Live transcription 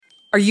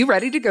Are you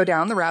ready to go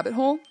down the rabbit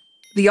hole?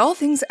 The All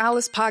Things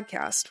Alice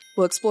podcast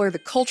will explore the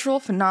cultural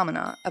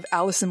phenomena of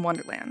Alice in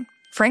Wonderland.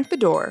 Frank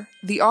Bedore,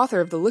 the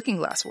author of the Looking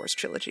Glass Wars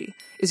trilogy,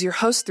 is your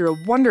host through a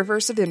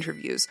wonderverse of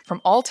interviews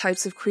from all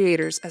types of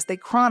creators as they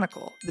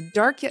chronicle the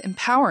dark yet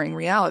empowering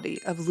reality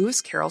of Lewis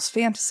Carroll's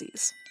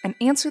fantasies and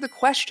answer the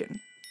question,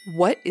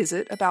 what is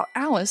it about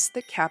Alice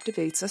that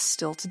captivates us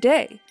still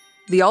today?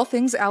 The All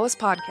Things Alice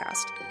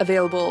podcast,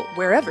 available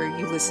wherever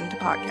you listen to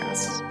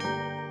podcasts.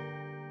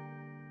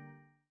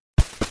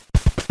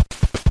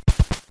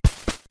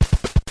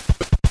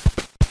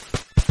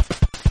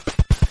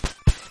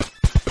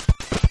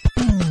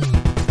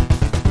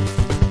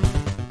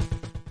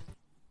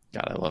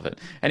 God, I love it.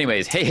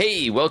 Anyways,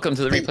 hey, welcome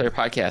to the Replayer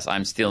Podcast.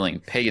 I'm stealing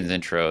Pagan's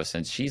intro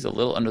since she's a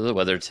little under the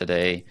weather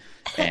today,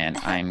 and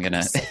I'm going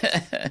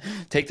to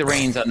take the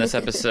reins on this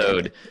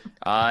episode.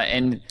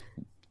 And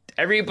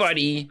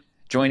everybody,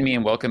 join me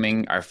in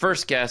welcoming our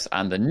first guest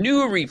on the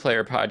new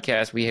Replayer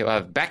Podcast. We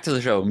have back to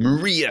the show,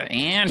 Maria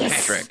and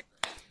Patrick.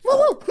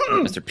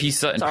 Woo-woo. Mr. P.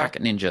 Sut and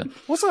Pocket Ninja.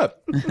 What's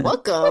up?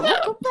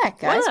 Welcome back,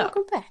 guys.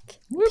 Welcome back.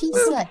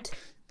 Peace out.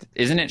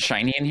 Isn't it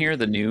shiny in here,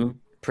 the new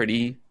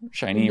pretty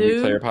shiny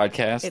Replayer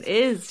Podcast? It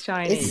is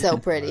shiny. It's so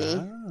pretty.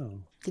 Wow.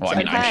 Well, I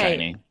mean, I'm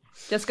shiny.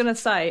 Just gonna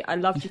say, I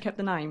loved you kept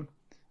the name.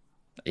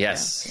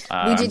 Yes.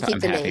 We did keep I'm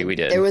the happy name. we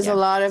did. There was a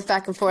lot of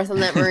back and forth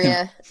on that,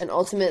 Maria, and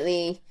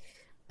ultimately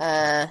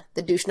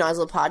the Douche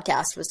Nozzle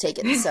podcast was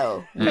taken,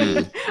 so we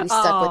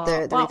stuck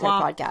with the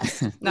Replayer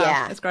podcast. No,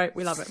 yeah. it's great.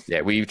 We love it.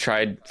 Yeah, we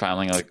tried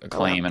filing a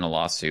claim and a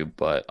lawsuit,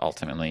 but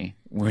ultimately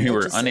we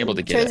were unable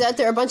to get Turns it. out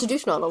there are a bunch of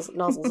douche nozzles.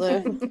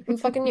 Who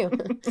fucking knew?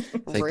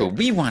 It's like, but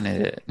we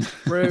wanted it.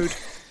 Rude.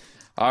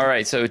 All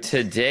right, so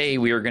today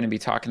we are going to be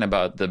talking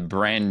about the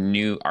brand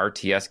new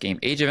RTS game,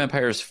 Age of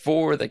Empires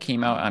 4, that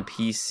came out on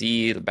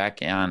PC back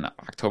on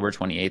October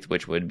 28th,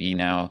 which would be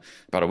now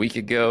about a week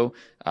ago.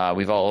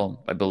 We've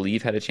all, I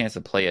believe, had a chance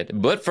to play it.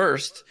 But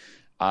first,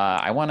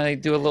 I want to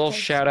do a little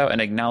shout out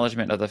and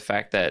acknowledgement of the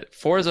fact that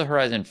Forza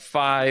Horizon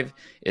 5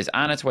 is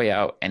on its way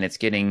out, and it's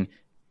getting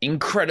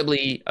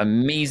incredibly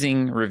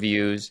amazing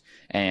reviews.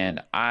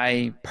 And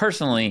I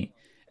personally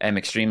am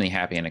extremely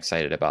happy and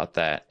excited about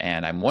that.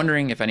 And I'm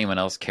wondering if anyone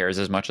else cares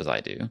as much as I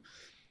do.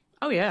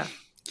 Oh yeah.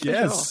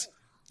 Yes.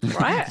 Sure.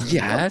 Right?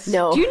 Yes.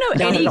 No. Do you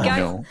know any game?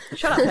 No.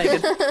 Shut up,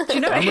 Pagan. Do you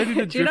know? I'm ready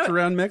to do you drift know?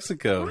 around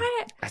Mexico.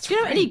 Right? That's Do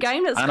you know any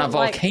game that's On got a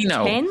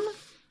volcano. Like 10?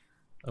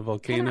 A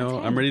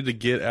volcano. I'm ready to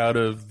get out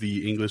of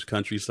the English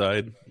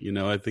countryside. You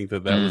know, I think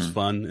that was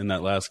fun in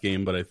that last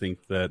game, but I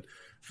think that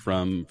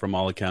from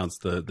all accounts,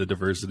 the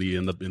diversity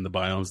in the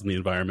biomes and the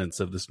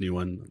environments of this new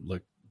one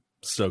look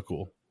so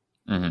cool.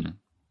 Mm-hmm.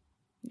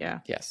 Yeah.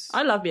 Yes.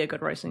 I love me a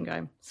good racing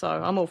game, so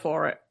I'm all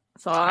for it.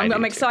 So I do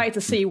I'm too. excited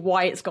to see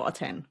why it's got a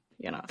 10.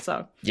 You know,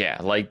 so Yeah,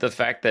 like the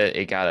fact that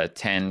it got a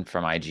 10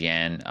 from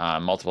IGN,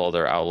 multiple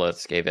other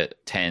outlets gave it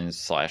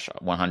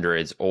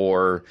 10/100s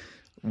or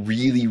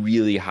really,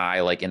 really high,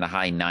 like in the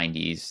high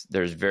 90s.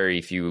 There's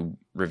very few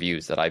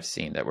reviews that I've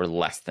seen that were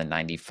less than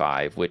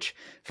 95, which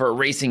for a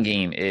racing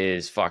game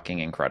is fucking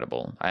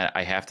incredible.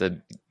 I have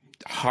to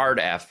hard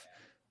F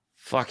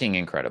fucking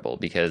incredible,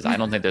 because I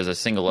don't think there's a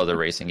single other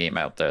racing game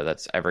out there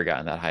that's ever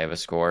gotten that high of a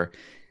score.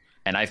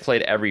 And I've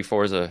played every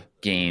Forza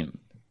game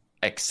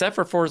except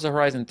for Forza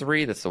Horizon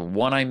 3. That's the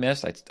one I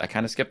missed. I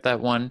kind of skipped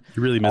that one.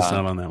 You really missed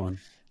out on that one.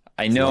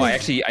 I know. I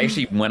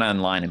actually went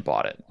online and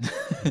bought it.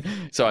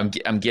 So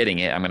I'm getting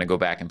it. I'm going to go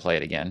back and play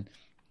it again,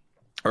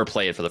 or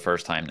play it for the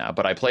first time now.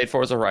 But I played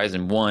Forza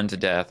Horizon 1 to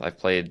death. I've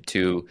played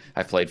 2.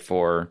 I've played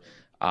 4.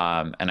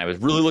 And I was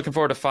really looking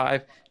forward to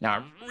 5. Now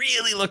I'm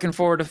really looking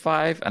forward to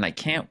 5, and I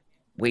can't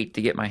wait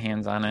to get my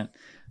hands on it.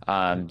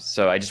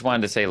 So I just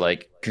wanted to say,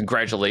 like,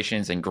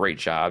 congratulations and great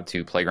job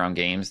to Playground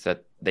Games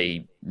that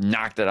they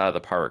knocked it out of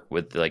the park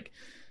with, like,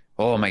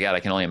 oh my God, I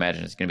can only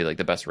imagine it's going to be like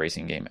the best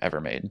racing game ever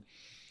made.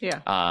 yeah.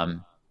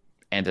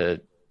 And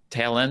to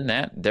tail end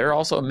that, they're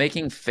also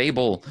making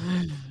Fable.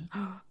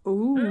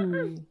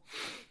 Ooh.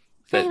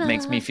 That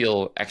makes me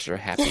feel extra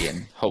happy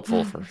and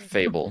hopeful for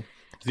Fable.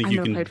 Do you think I you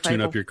never can played tune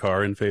Fable. up your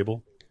car in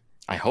Fable?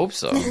 I hope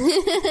so.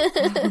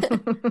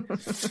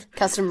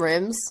 Custom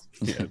rims.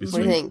 Yeah, it'd be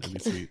What do you think?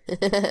 That'd be sweet.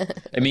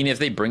 I mean, if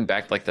they bring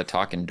back like the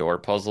talking door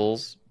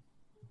puzzles.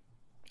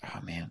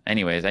 Oh man.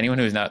 Anyways, anyone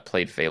who's not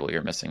played Fable,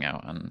 you're missing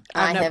out on.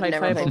 I have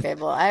never played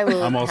Fable. I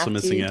will I'm also have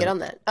missing to out. get on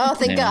that. Oh,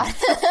 thank Yeah. God.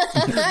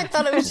 I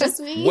thought it was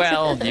just me.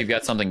 Well, you've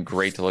got something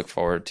great to look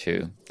forward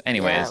to.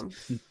 Anyways,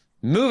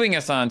 moving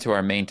us on to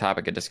our main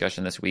topic of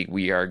discussion this week,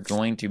 we are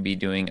going to be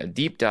doing a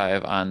deep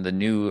dive on the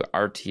new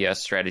RTS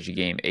strategy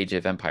game, Age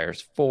of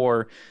Empires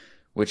 4,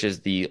 which is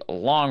the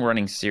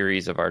long-running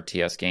series of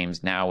RTS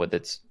games now with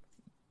its,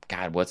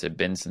 God, what's it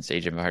been since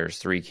Age of Empires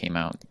 3 came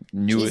out?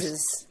 Newest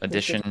Jesus.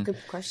 edition. Good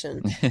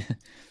question.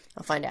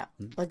 I'll find out.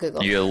 I'll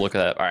Google. You gotta look at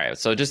that. All right.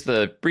 So just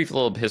the brief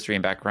little history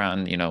and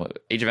background. You know,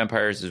 Age of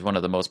Empires is one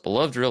of the most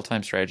beloved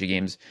real-time strategy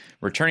games,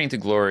 returning to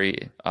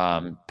glory,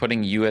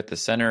 putting you at the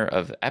center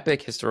of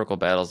epic historical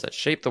battles that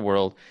shape the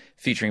world,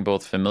 featuring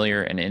both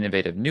familiar and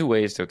innovative new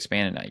ways to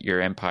expand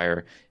your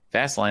empire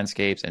vast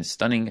landscapes, and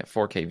stunning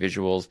 4K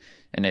visuals.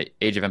 And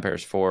Age of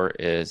Empires 4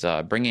 is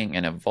bringing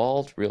an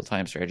evolved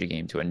real-time strategy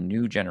game to a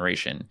new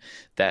generation.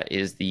 That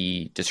is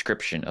the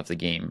description of the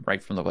game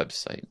right from the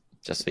website,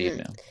 just so you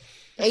know.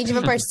 Age of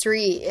Empires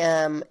 3,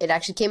 it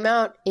actually came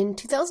out in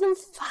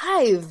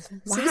 2005.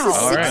 So this is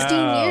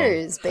 16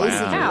 years, basically,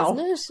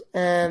 isn't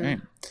it?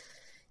 Right.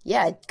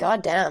 Yeah,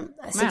 goddamn.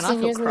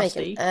 16 years in the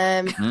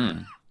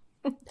making.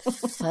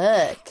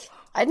 Fuck.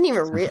 I didn't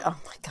even read. Oh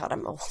my god,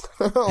 I'm old.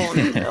 Oh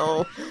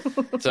no.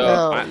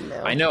 So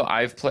I know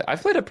I've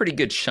played a pretty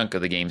good chunk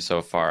of the game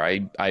so far.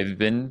 I've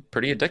been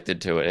pretty addicted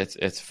to it.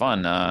 It's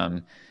fun.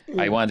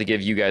 I wanted to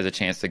give you guys a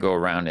chance to go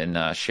around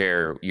and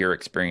share your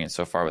experience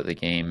so far with the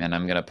game, and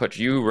I'm gonna put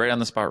you right on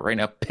the spot right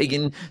now,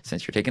 Piggin,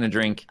 since you're taking a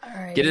drink.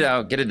 Right. Get it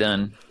out, get it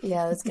done.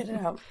 Yeah, let's get it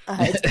out.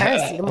 It's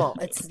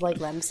paracetamol. It's like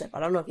Lemsip. I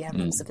don't know if you have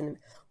Lemsip in the.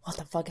 What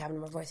the fuck happened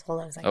to my voice?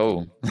 Hold on a second.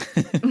 Oh.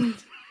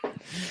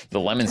 The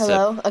lemon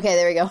Hello? sip. Okay,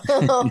 there we go.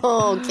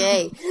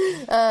 Okay.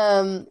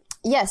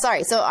 Yeah,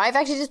 sorry. So I've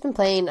actually just been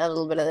playing a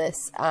little bit of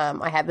this.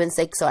 I have been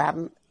sick, so I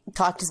haven't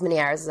talked as many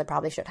hours as I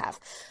probably should have.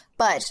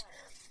 But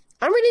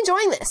I'm really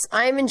enjoying this.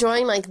 I'm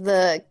enjoying, like,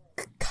 the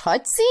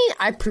cutscene.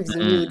 I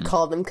presume you would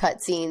call them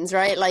cutscenes,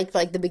 right? Like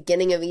the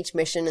beginning of each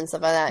mission and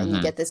stuff like that. And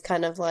you get this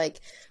kind of, like,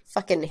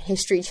 fucking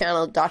History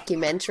Channel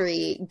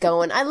documentary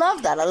going. I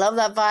love that. I love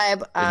that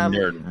vibe. I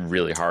nerd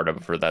really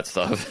hard for that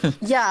stuff.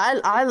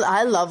 Yeah,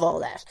 I love all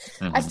that.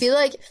 I feel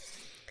like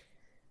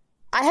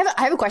I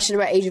have a question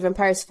about Age of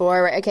Empires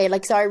 4. Right? Okay,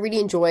 like, so I really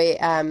enjoy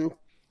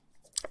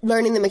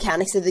learning the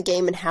mechanics of the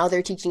game and how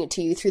they're teaching it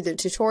to you through the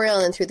tutorial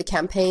and through the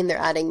campaign. They're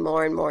adding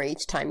more and more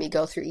each time you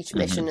go through each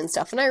mission and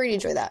stuff, and I really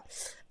enjoy that.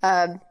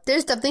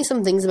 There's definitely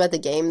some things about the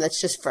game that's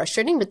just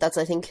frustrating, but that's,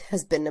 I think,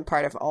 has been a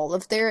part of all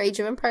of their Age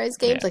of Empires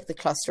games, like the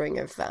clustering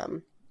of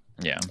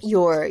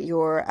your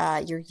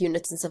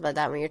units and stuff like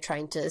that when you're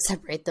trying to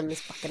separate them is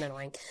fucking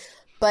annoying.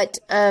 But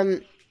I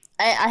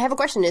have a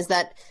question: is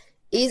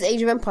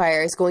Age of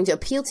Empires going to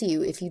appeal to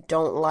you if you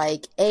don't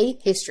like A,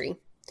 history,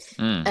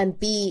 and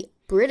B,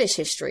 British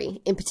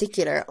history in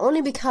particular,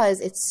 only because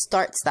it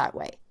starts that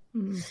way.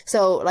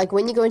 So, like,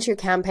 when you go into your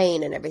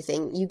campaign and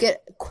everything, you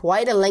get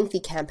quite a lengthy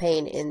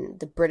campaign in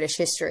the British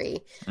history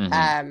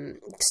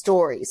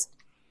stories.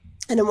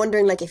 And I'm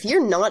wondering, like, if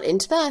you're not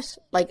into that,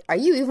 like, are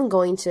you even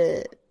going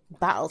to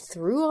battle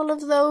through all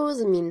of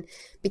those? I mean,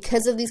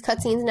 because of these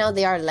cutscenes now,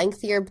 they are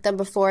lengthier than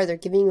before. They're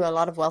giving you a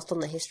lot of wealth on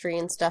the history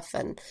and stuff.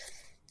 And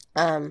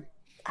I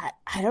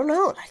don't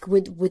know, like,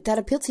 would that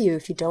appeal to you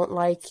if you don't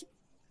like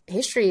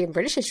history and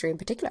British history in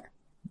particular?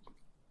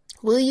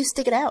 Will you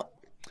stick it out?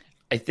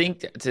 I think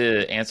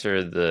to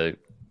answer the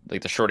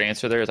short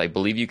answer there is I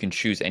believe you can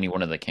choose any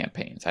one of the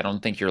campaigns. I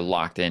don't think you're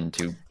locked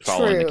into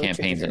following the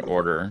campaigns in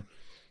order.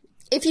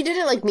 If you did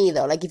it like me,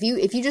 though, like if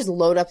you just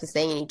load up the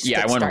thing and you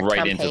just I went right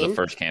campaign, into the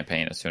first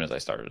campaign as soon as I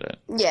started it.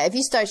 Yeah, if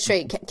you start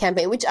straight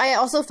campaign, which I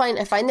also find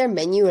their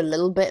menu a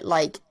little bit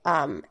like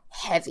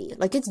heavy,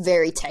 like it's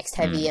very text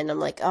heavy, and I'm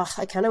like, oh,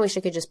 I kind of wish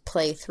I could just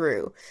play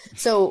through.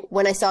 So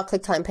when I saw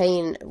click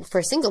campaign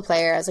for single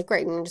player, I was like,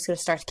 great, I'm just going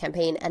to start a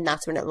campaign, and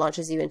that's when it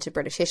launches you into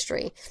British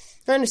history.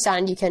 I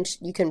understand you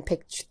can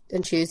pick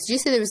and choose. Did you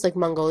say there was like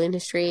Mongolian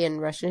history and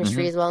Russian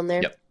history as well in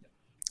there? Yep.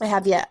 I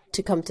have yet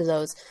to come to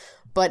those.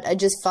 But I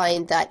just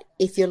find that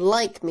if you're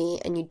like me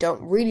and you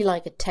don't really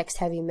like a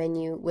text-heavy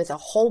menu with a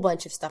whole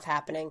bunch of stuff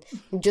happening,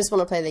 you just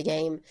want to play the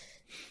game,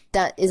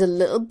 that is a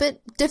little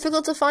bit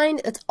difficult to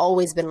find. It's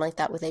always been like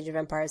that with Age of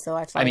Empires, so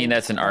I find... I mean,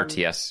 that's an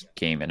RTS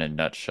game in a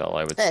nutshell,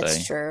 I would say.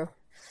 That's true.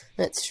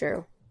 That's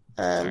true.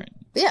 Right.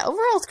 But yeah,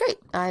 overall, it's great.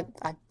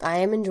 I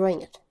am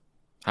enjoying it.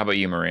 How about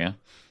you, Maria?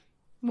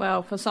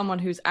 Well, for someone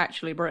who's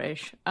actually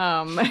British,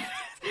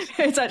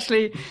 it's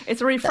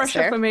a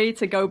refresher for me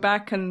to go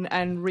back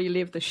and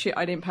relive the shit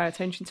I didn't pay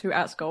attention to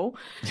at school.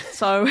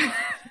 So,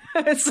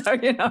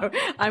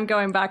 I'm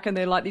going back and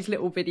they're like these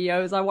little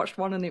videos. I watched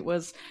one and it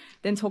was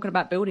then talking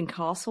about building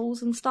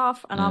castles and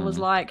stuff. And I was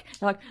like,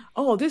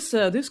 oh, this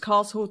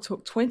castle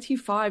took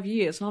 25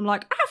 years. And I'm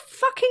like,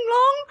 fucking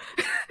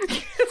long.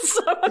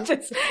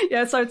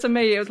 So to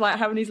me, it was like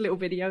having these little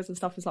videos and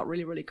stuff is like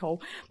really, really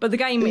cool. But the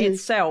game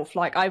itself,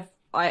 like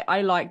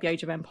I like the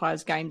Age of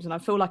Empires games, and I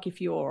feel like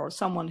if you're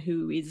someone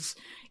who is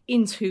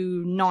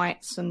into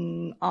knights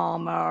and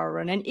armor,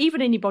 and even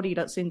anybody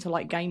that's into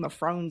like Game of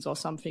Thrones or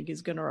something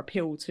is going to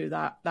appeal to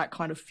that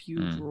kind of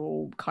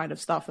feudal kind of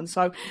stuff. And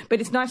so,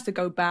 but it's nice to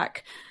go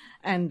back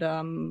and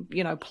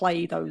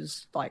play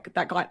those, like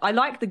that guy. I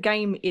like the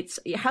game. It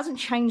hasn't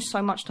changed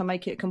so much to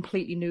make it a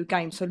completely new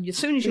game. So as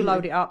soon as you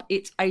load it up,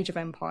 it's Age of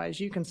Empires.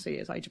 You can see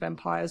it's Age of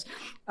Empires.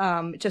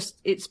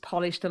 It's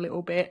polished a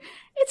little bit.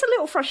 It's a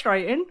little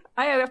frustrating.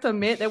 I have to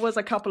admit, there was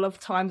a couple of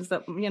times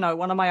that,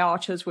 one of my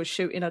archers was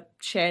shooting a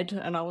shed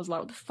and I was like,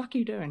 what the fuck are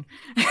you doing?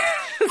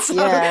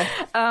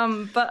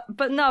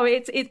 But no,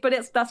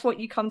 that's what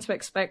you come to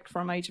expect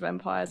from Age of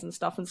Empires and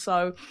stuff. And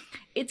so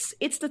it's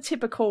the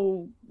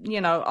typical,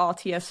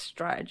 RTS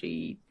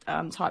strategy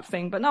type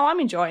thing. But no, I'm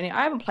enjoying it.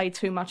 I haven't played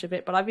too much of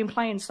it, but I've been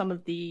playing some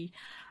of the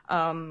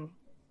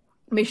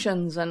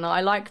missions, and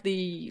I like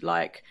the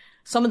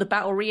some of the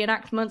battle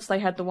reenactments. They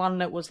had the one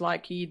that was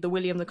like the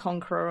William the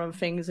Conqueror and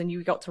things, and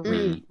you got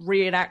to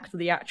reenact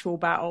the actual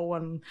battle.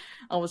 And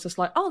I was just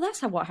like, oh,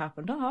 that's what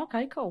happened. Oh,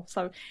 okay, cool.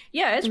 So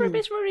yeah, it's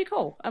really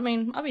cool. I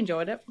mean, I've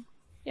enjoyed it.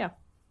 Yeah.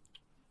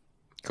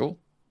 Cool.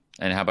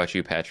 And how about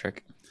you,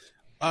 Patrick?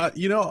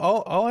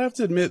 I'll have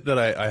to admit that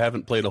I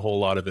haven't played a whole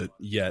lot of it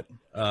yet.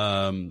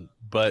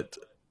 But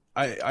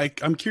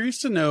I'm curious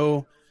to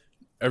know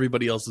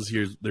everybody else's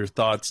here, their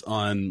thoughts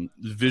on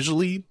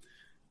visually.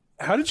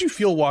 How did you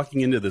feel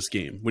walking into this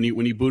game when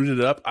you booted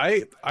it up?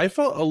 I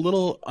felt a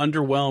little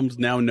underwhelmed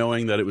now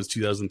knowing that it was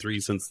 2003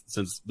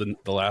 since the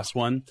last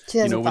one.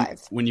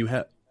 2005. When you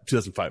have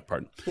 2005,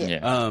 pardon.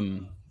 Yeah.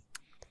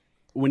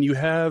 When you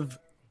have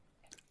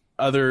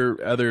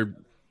other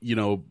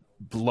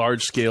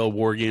large scale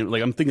war game,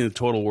 like I'm thinking of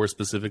Total War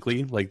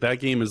specifically, like that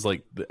game is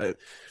like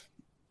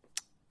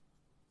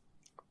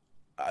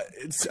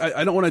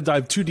I don't want to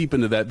dive too deep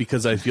into that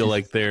because I feel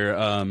like they're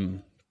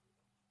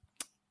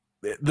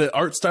the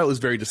art style is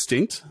very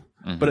distinct,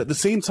 but at the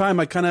same time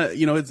I kind of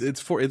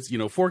it's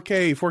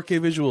 4K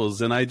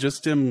visuals, and I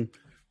just am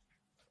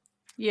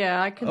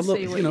I can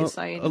see what you're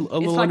saying. a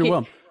little like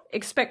underwhelmed.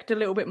 Expect a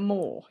little bit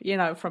more,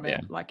 from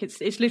it. Like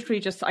it's literally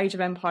just Age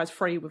of Empires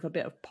 3 with a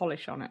bit of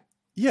polish on it.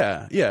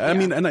 Yeah. I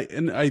mean,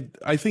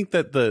 I think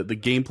that the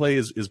gameplay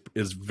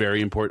is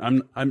very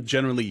important. I'm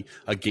generally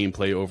a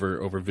gameplay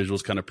over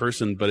visuals kind of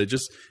person, but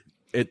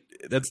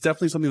that's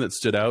definitely something that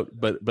stood out.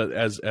 But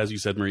as you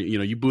said, Marie,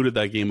 you booted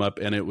that game up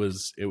and it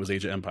was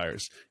Age of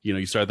Empires.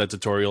 You started that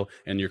tutorial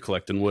and you're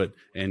collecting wood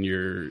and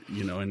you're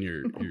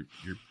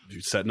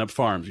setting up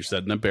farms, you're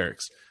setting up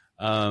barracks.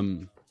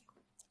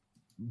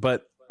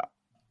 But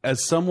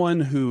as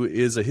someone who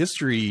is a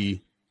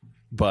history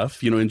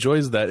buff,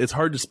 enjoys that, it's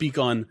hard to speak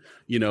on,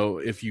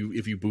 if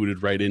you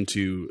booted right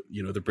into,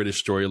 the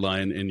British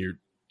storyline and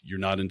you're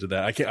not into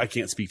that. I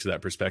can't speak to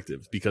that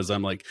perspective because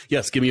I'm like,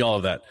 yes, give me all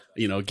of that,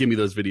 give me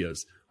those videos.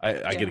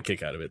 I get a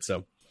kick out of it.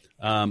 So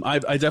I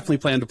definitely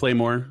plan to play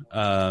more,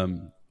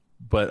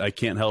 but I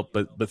can't help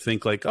but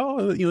think like,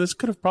 oh, this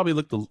could have probably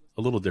looked a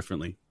little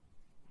differently.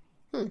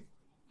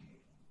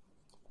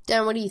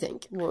 Dan, what do you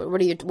think? What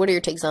are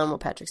your takes on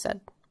what Patrick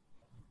said?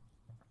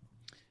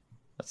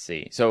 Let's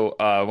see. So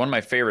one of my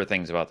favorite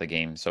things about the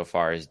game so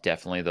far is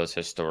definitely those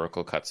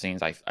historical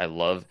cutscenes. I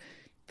love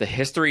the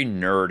history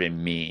nerd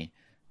in me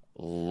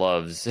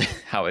loves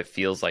how it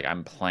feels like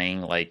I'm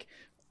playing like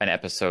an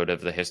episode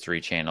of the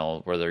History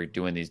Channel where they're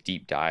doing these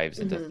deep dives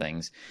into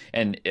things.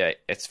 And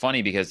it's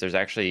funny because there's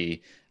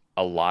actually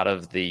a lot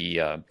of the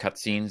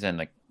cutscenes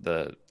and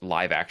the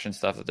live action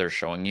stuff that they're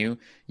showing you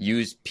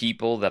use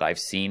people that I've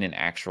seen in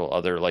actual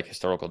other like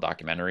historical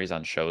documentaries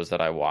on shows that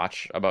I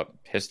watch about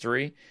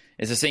history.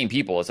 It's the same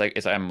people.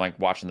 I'm like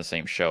watching the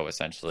same show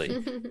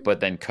essentially,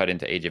 but then cut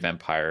into Age of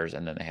Empires,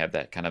 and then they have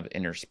that kind of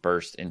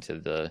interspersed into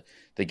the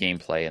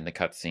gameplay and the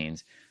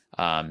cutscenes.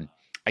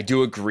 I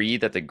do agree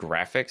that the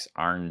graphics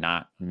are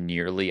not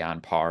nearly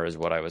on par as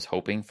what I was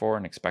hoping for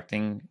and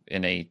expecting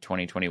in a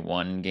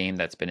 2021 game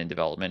that's been in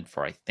development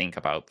for I think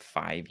about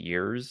 5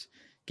 years,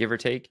 give or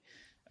take.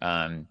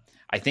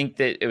 I think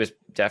that it was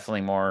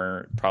definitely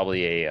more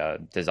probably a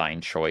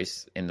design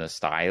choice in the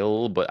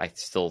style, but I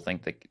still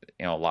think that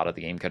a lot of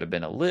the game could have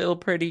been a little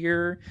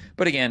prettier.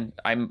 But again,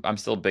 I'm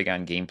still big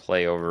on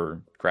gameplay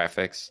over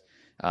graphics.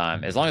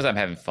 As long as I'm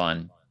having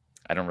fun,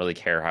 I don't really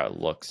care how it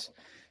looks.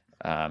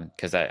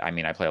 Because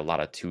I play a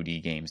lot of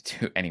 2D games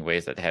too,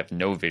 anyways, that have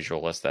no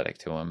visual aesthetic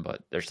to them,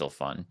 but they're still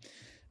fun.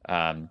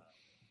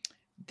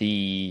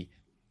 The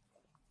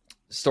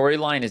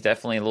storyline is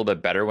definitely a little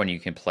bit better when you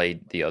can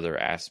play the other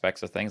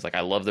aspects of things. Like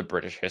I love the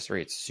British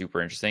history; it's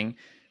super interesting.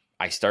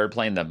 I started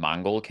playing the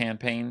Mongol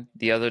campaign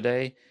the other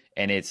day,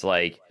 and it's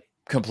like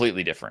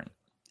completely different.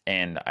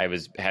 And I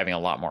was having a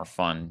lot more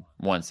fun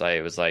once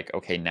I was like,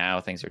 okay, now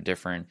things are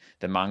different.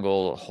 The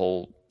Mongol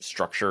whole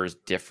structure is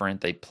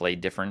different. They play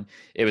different.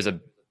 It was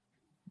a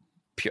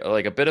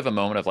bit of a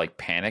moment of like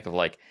panic of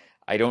like,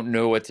 I don't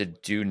know what to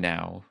do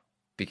now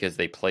because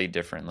they play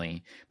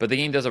differently. But the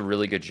game does a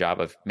really good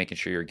job of making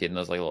sure you're getting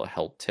those like little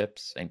help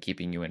tips and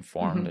keeping you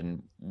informed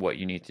and what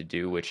you need to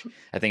do, which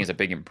I think is a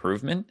big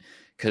improvement.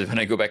 Because when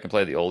I go back and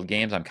play the old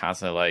games, I'm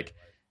constantly like,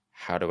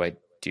 how do I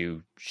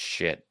do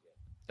shit?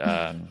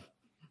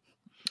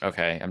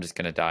 Okay, I'm just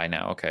gonna die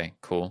now. Okay,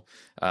 cool.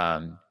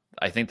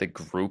 I think the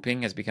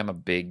grouping has become a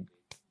big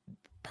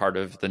part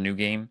of the new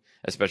game,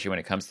 especially when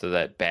it comes to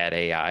that bad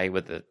AI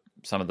with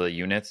some of the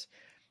units.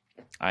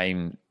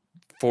 I'm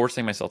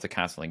forcing myself to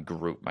constantly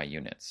group my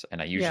units,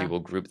 and I usually will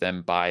group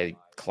them by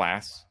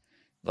class.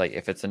 Like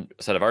if it's a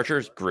set of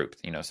archers, grouped.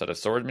 Set of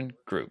swordsmen,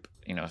 group.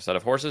 Set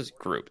of horses,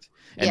 grouped.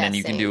 And then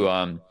you can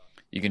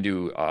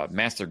do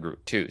master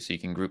group too, so you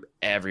can group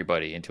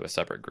everybody into a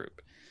separate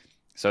group.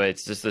 So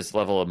it's just this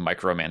level of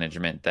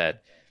micromanagement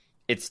that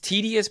it's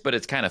tedious, but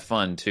it's kind of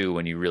fun too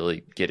when you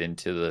really get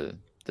into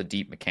the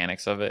deep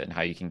mechanics of it and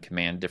how you can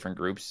command different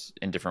groups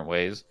in different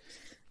ways.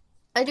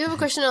 I do have a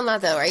question on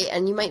that though, right?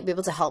 And you might be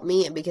able to help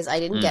me because I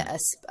didn't get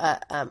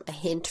a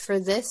hint for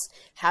this.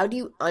 How do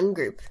you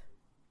ungroup?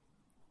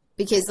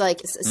 Because, like,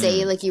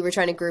 say, like, you were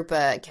trying to group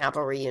a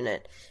cavalry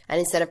unit, and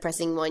instead of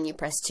pressing 1, you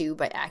press 2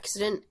 by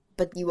accident,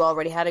 but you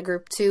already had a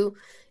group 2,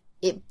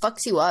 it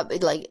fucks you up.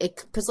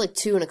 It puts, like,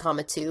 2 and a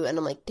comma 2, and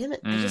I'm like, damn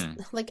it,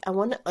 I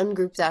want to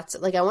ungroup that.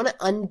 Like, I want to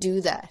undo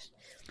that.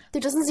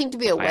 There doesn't seem to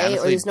be a way,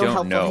 or there's no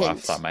helpful hint. I don't know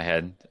off the top of my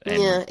head.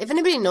 Yeah, if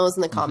anybody knows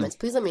in the comments,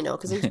 please let me know,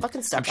 because I'm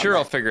fucking stuck I'm sure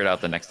I'll figure it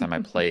out the next time I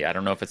play. I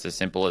don't know if it's as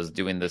simple as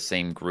doing the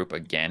same group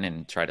again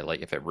and try to,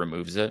 like, if it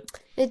removes it.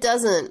 It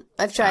doesn't.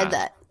 I've tried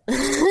that.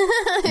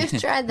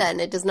 I've tried that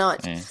and it does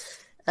not. Maybe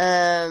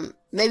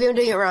I'm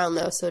doing it wrong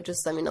though, so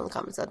just let me know in the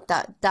comments.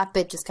 That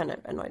bit just kind of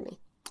annoyed me.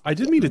 I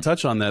did mean to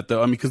touch on that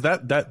though. I mean, because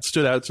that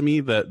stood out to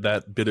me.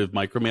 That bit of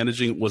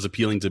micromanaging was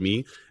appealing to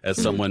me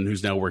as someone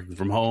who's now working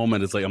from home,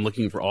 and it's like I'm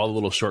looking for all the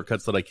little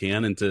shortcuts that I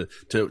can, and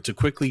to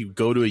quickly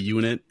go to a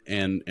unit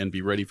and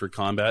be ready for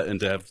combat, and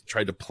to have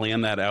tried to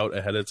plan that out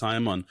ahead of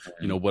time on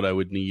what I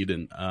would need.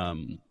 And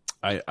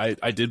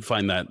I did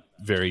find that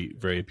very,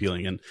 very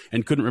appealing,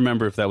 and couldn't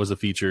remember if that was a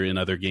feature in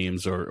other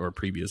games or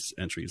previous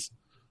entries.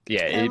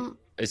 Yeah,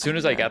 as soon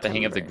as I got the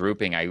hang of the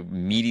grouping, I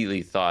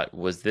immediately thought,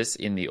 was this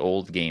in the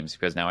old games?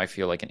 Because now I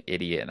feel like an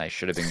idiot, and I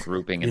should have been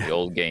grouping in the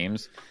old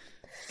games.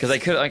 Because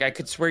I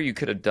could swear you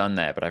could have done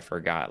that, but I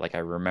forgot. Like, I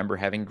remember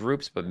having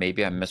groups, but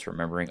maybe I'm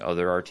misremembering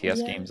other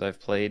RTS games I've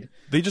played.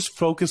 They just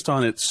focused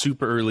on it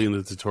super early in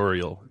the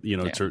tutorial,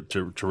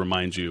 to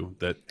remind you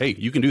that, hey,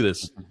 you can do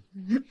this.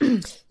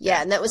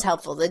 Yeah, and that was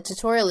helpful. The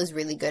tutorial is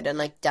really good, and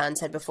like Dan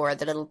said before,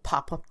 the little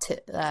pop-up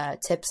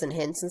tips and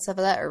hints and stuff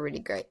like that are really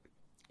great.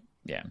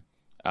 Yeah.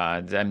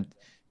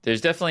 There's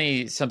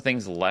definitely some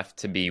things left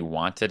to be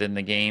wanted in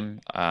the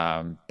game,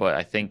 but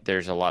I think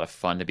there's a lot of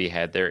fun to be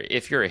had there.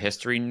 If you're a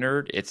history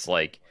nerd, it's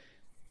like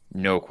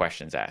no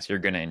questions asked. You're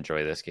going to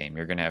enjoy this game.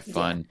 You're going to have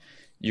fun.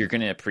 Yeah. You're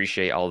going to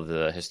appreciate all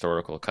the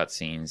historical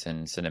cutscenes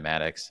and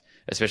cinematics,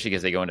 especially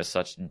because they go into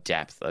such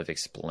depth of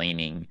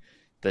explaining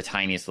the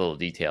tiniest little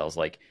details.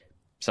 Like,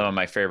 some of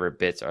my favorite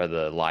bits are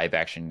the live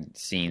action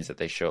scenes that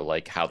they show,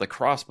 like how the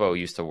crossbow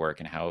used to work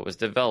and how it was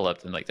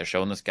developed. And like, they're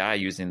showing this guy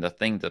using the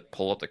thing to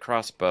pull up the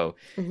crossbow.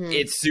 Mm-hmm.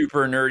 It's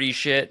super nerdy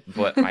shit,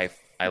 but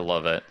I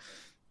love it.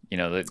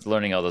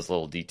 Learning all those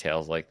little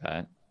details like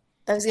that.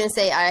 I was going to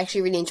say, I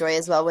actually really enjoy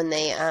as well when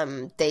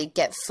they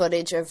get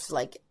footage of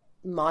like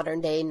modern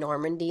day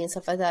Normandy and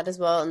stuff like that as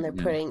well, and they're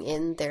putting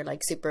in their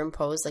like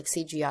superimposed like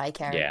CGI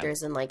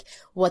characters and like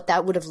what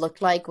that would have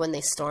looked like when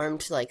they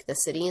stormed like the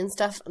city and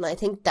stuff, and I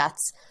think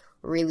that's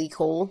really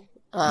cool.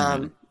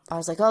 I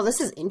was like, oh, this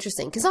is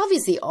interesting, because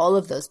obviously all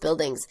of those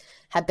buildings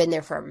have been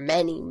there for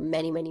many,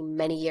 many, many,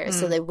 many years,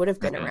 so they would have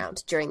been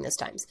around during those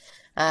times.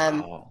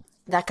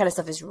 That kind of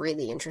stuff is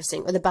really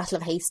interesting. Or the Battle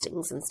of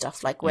Hastings and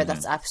stuff, like where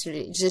that's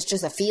absolutely just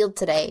a field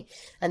today,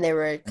 and they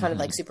were kind of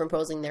like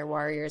superimposing their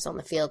warriors on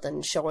the field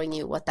and showing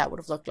you what that would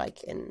have looked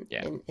like in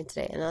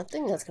today. And I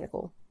think that's kind of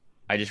cool.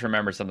 I just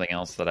remembered something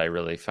else that I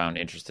really found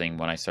interesting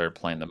when I started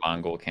playing the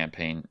Mongol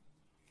campaign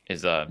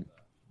is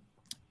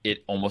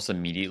it almost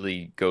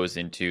immediately goes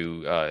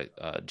into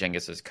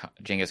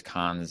Genghis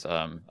Khan's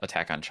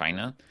attack on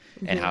China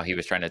and how he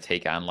was trying to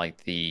take on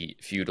like the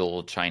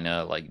feudal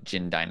China, like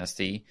Jin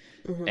dynasty.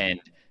 And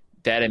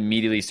that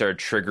immediately started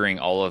triggering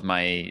all of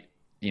my,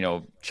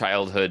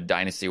 childhood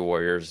Dynasty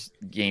Warriors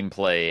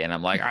gameplay. And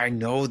I'm like, I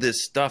know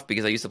this stuff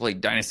because I used to play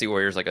Dynasty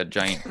Warriors like a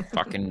giant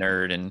fucking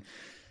nerd. And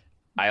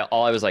I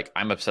was like,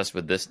 I'm obsessed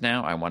with this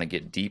now. I want to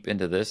get deep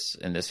into this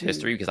and this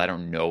history because I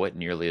don't know it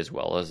nearly as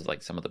well as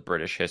like some of the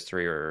British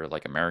history or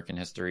like American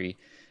history.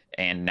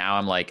 And now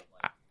I'm like,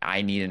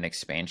 I need an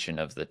expansion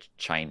of the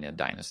China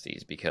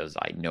dynasties because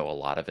I know a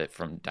lot of it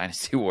from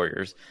Dynasty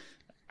Warriors.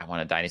 I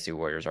want a Dynasty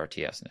Warriors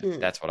RTS now.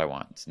 That's what I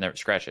want. Never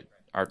scratch it.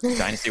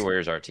 Dynasty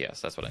Warriors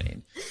RTS. That's what I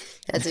need.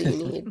 That's what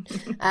you need.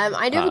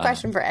 I do have a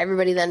question for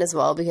everybody then as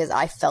well, because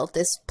I felt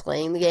this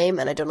playing the game,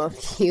 and I don't know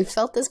if you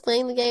felt this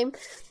playing the game.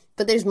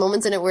 But there's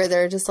moments in it where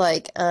they're just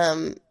like,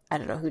 I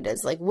don't know who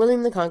does, like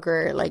William the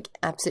Conqueror, like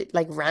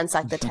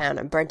ransacked the town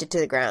and burnt it to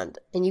the ground.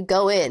 And you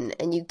go in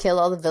and you kill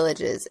all the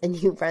villages and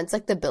you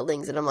ransack the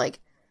buildings. And I'm like,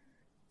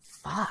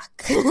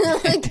 fuck,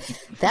 like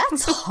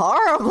that's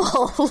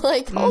horrible.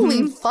 Like,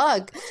 holy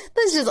fuck,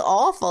 that's just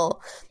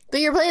awful. But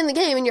you're playing the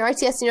game and you're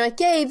RTS and you're like,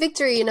 yay,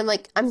 victory. And I'm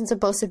like, I'm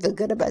supposed to feel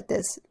good about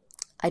this.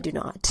 I do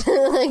not.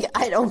 Like,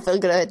 I don't feel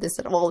good about this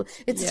at all.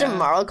 It's just a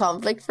moral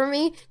conflict for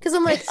me. Because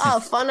I'm like, oh,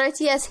 fun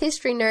RTS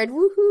history nerd,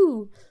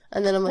 woohoo.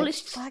 And then I'm like,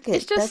 fuck it.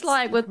 It's just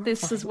like with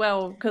this as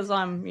well, because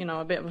I'm,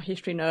 a bit of a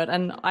history nerd.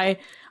 And I've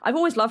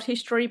always loved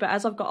history, but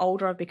as I've got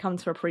older, I've become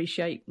to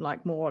appreciate,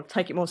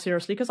 take it more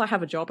seriously, because I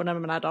have a job and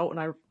I'm an adult and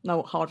I know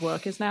what hard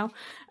work is now.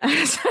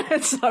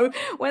 And so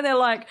when they're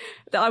like,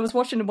 I was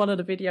watching one of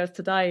the videos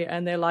today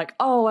and they're like,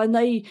 oh, and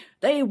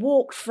they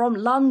walked from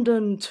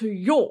London to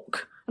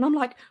York. And I'm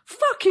like,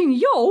 fucking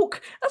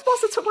York? That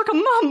must have took like a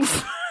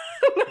month.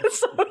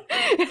 So,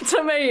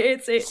 to me,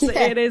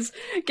 it is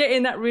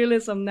getting that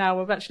realism now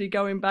of actually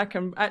going back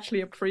and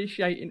actually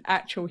appreciating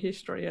actual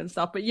history and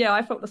stuff. But yeah,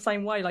 I felt the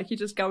same way. Like, you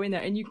just go in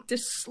there and you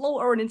just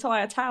slaughter an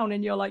entire town,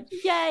 and you're like,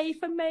 yay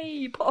for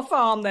me! Put a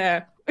farm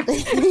there.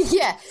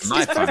 Yeah,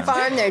 just put a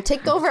farm there,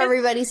 take over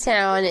everybody's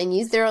town, and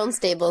use their own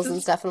stables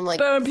and stuff. And I'm like,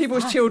 burn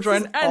people's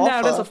children, and awful.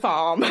 Now there's a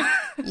farm.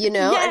 You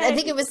know, and I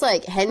think it was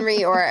like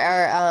Henry or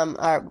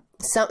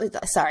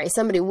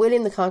somebody,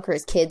 William the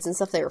Conqueror's kids and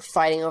stuff. They were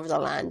fighting over the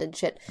land and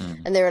shit,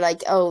 and they were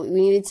like, "Oh,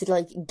 we needed to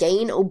like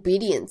gain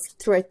obedience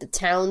throughout the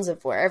towns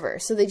of wherever."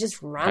 So they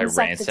just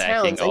ransacked the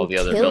towns and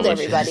killed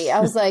everybody. I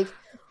was like,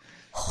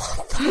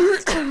 "Oh,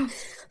 fuck."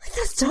 Like,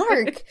 that's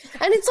dark.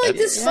 And it's like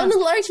this fun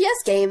little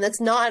RTS game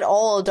that's not at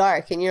all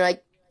dark. And you're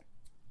like,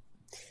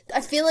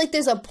 I feel like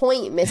there's a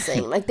point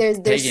missing. Like there's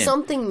Pagan,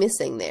 something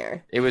missing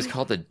there. It was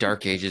called the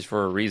Dark Ages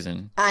for a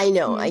reason. I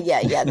know.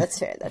 Yeah, that's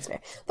fair. That's fair.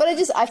 But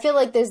I feel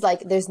like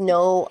there's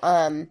no,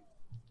 I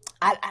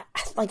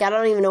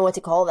don't even know what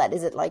to call that.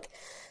 Is it like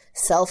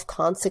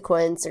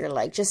self-consequence or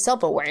like just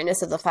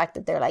self-awareness of the fact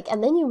that they're like,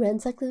 and then you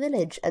ransack the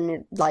village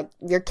and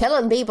you're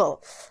killing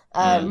people,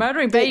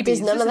 murdering babies.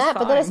 There's none of that,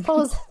 but then I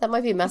suppose that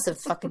might be a massive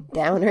fucking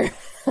downer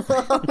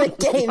on the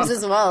games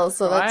as well,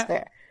 so that's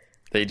fair.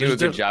 They do a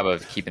good job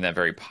of keeping that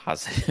very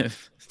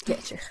positive.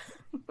 Get you.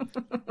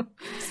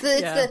 So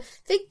it's the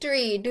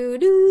victory,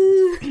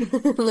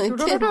 like,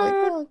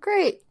 oh,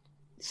 great.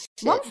 Shit.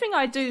 One thing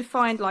I do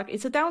find, like,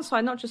 it's a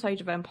downside, not just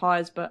Age of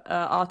Empires, but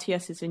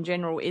RTSs in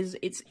general, is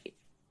it's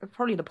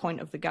probably the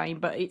point of the game,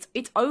 but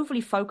it's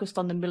overly focused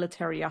on the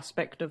military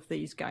aspect of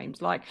these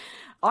games. Like,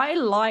 I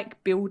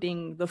like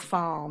building the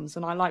farms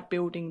and I like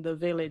building the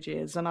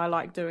villages and I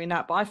like doing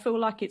that, but I feel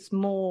like it's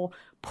more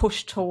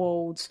pushed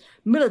towards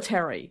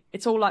military.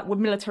 It's all like with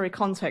military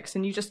context,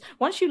 and you just,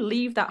 once you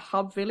leave that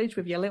hub village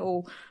with your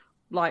little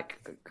like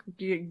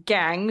your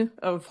gang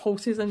of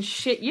horses and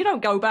shit, you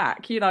don't go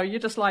back, you know, you're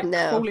just like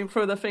crawling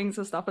through the things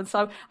and stuff. And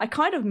so I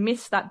kind of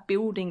miss that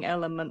building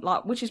element,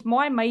 like, which is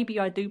why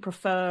maybe I do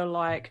prefer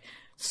like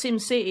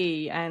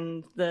SimCity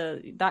and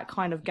that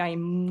kind of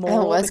game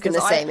more. I was going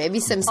to say maybe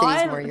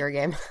SimCity is more your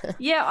game.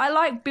 Yeah, I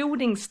like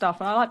building stuff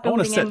and I like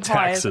building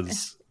empires.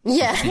 Taxes.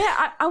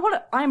 Yeah,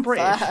 I'm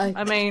British. Fuck.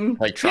 I mean,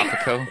 like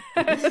Tropico.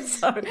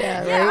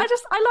 I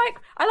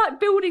like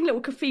building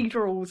little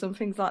cathedrals and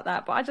things like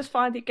that. But I just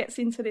find it gets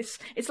into this.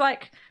 It's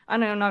like, I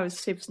don't know,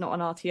 Civ's not an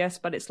RTS,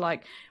 but it's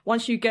like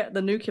once you get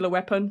the nuclear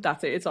weapon,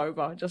 that's it. It's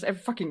over. Just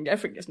everything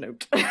gets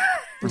nuked.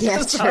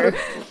 Yeah, true.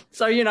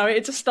 So you know,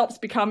 it just stops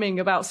becoming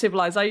about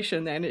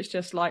civilization. Then it's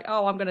just like,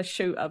 oh, I'm going to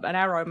shoot an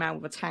arrow man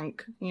with a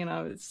tank. You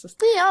know, it's just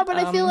but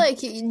I feel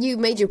like you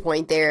made your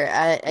point there,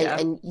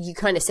 and you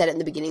kind of said it in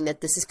the beginning that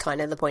this is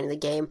kind of the point of the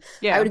game.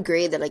 Yeah. I would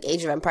agree that like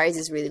Age of Empires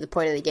is really the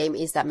point of the game,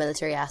 is that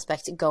military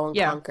aspect, to go and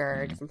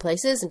conquer different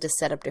places and to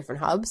set up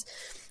different hubs.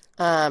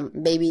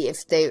 Maybe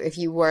if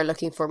you were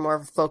looking for more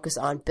of a focus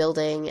on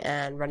building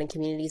and running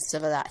communities and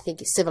stuff like that, I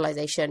think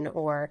Civilization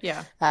or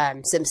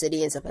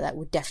SimCity and stuff like that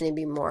would definitely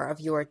be more of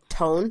your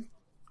tone.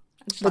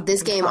 But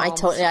this game, I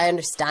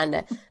understand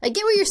it. I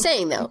get what you're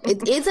saying though.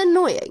 It is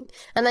annoying,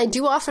 and I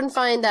do often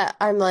find that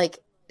I'm like,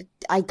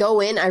 I go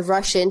in, I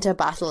rush into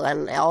battle,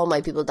 and all my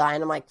people die,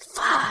 and I'm like,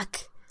 fuck.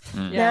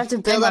 Now I have to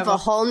build up a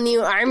whole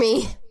new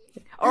army.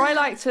 Or I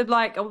like to,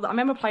 like, I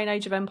remember playing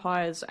Age of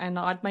Empires, and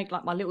I'd make,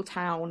 like, my little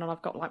town, and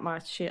I've got, like, my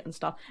shit and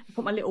stuff. I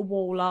put my little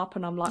wall up,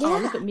 and I'm like, oh,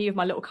 look at me with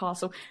my little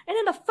castle. And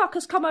then the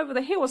fuckers come over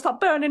the hill and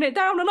start burning it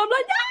down, and I'm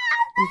like, yeah!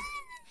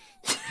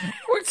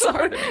 Worked so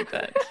hard to make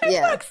that. Yeah.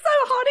 It worked so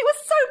hard. It was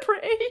so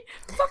pretty.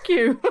 Fuck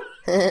you.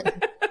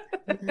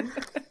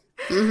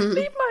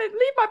 Leave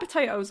my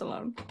potatoes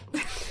alone.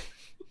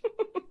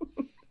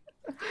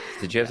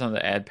 Did you have something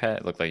to add, Pat?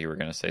 It looked like you were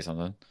going to say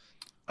something.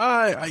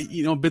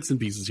 Bits and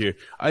pieces here.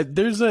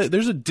 There's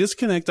a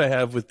disconnect I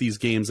have with these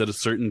games at a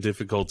certain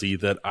difficulty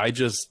that I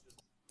just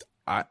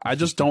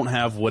don't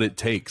have what it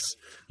takes.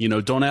 You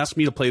know, don't ask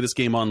me to play this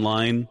game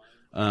online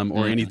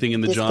or anything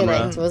in the genre.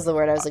 Disconnect was the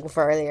word I was looking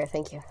for earlier.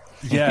 Thank you.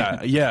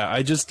 Yeah.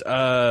 I just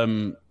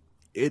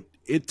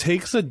it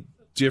takes a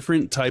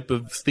different type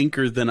of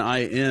thinker than I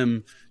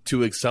am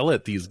to excel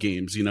at these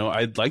games. You know,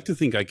 I'd like to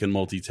think I can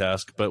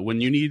multitask, but when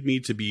you need me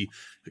to be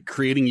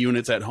creating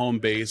units at home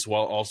base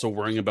while also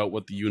worrying about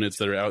what the units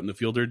that are out in the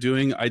field are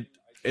doing, I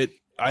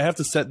have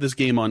to set this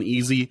game on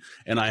easy,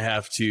 and I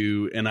have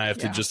to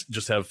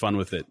just have fun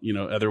with it. You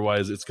know,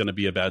 otherwise it's going to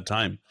be a bad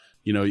time.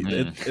 You know,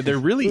 they're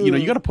really, you know,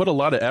 you got to put a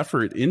lot of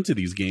effort into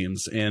these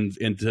games, and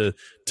to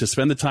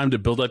spend the time to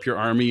build up your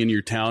army in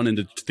your town and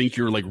to think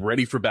you're like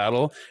ready for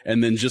battle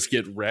and then just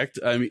get wrecked.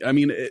 I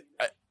mean,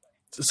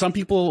 some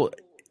people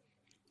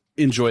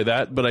enjoy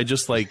that, but I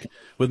just, like,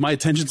 with my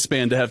attention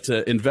span, to have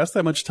to invest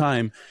that much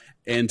time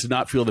and to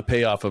not feel the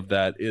payoff of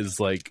that is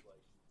like,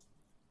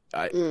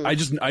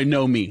 I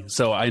know me,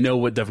 so I know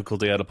what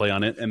difficulty I had to play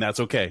on it, and that's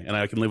okay, and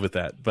I can live with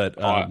that.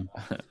 But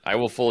I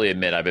will fully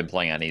admit I've been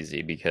playing on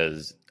easy,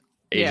 because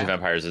Age of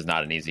Empires is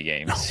not an easy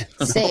game.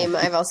 Same.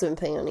 I've also been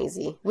playing on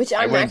easy, which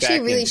I'm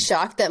actually really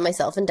shocked that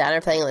myself and Dan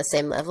are playing on the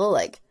same level.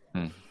 Like,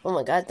 Oh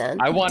my god, Dan.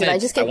 I wanted, did I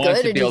just get wanted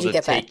good, to or be did able you to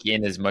get bad? take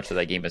in as much of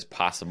that game as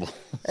possible.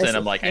 Then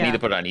I'm like, I need to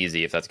put it on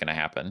easy if that's going to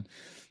happen.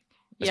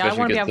 Yeah, I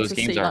want to be able those to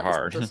games see are like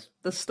hard.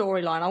 the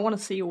storyline. I want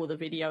to see all the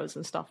videos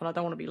and stuff, and I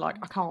don't want to be like,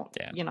 I can't,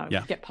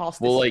 get past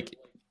this. Well, like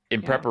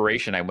in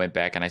preparation, I went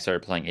back and I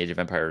started playing Age of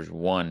Empires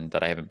 1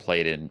 that I haven't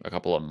played in a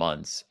couple of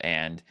months,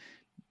 and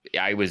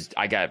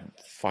I got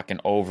fucking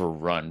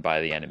overrun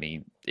by the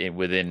enemy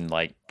within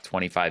like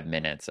 25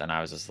 minutes, and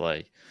I was just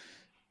like,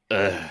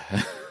 ugh.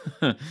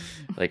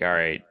 Like, all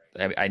right,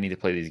 I need to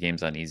play these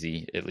games on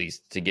easy at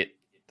least to get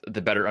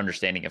the better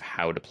understanding of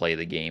how to play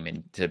the game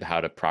and to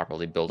how to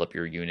properly build up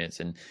your units.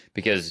 And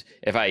because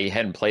if I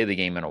hadn't played the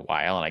game in a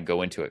while and I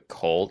go into it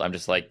cold, I'm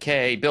just like,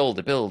 okay,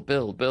 build,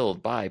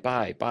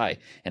 buy,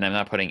 and I'm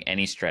not putting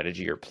any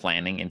strategy or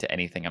planning into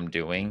anything I'm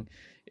doing.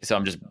 So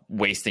I'm just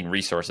wasting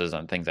resources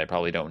on things I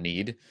probably don't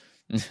need.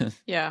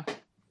 Yeah.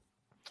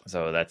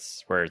 So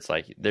that's where it's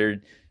like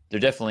there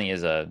definitely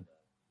is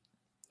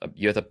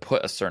you have to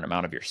put a certain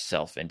amount of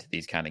yourself into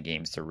these kind of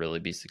games to really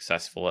be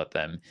successful at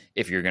them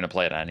if you're going to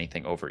play it on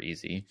anything over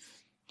easy.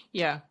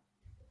 Yeah.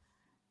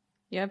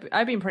 Yeah,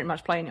 I've been pretty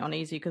much playing it on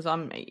easy because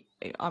I'm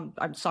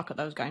suck at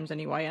those games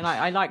anyway, and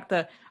I like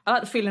the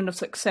feeling of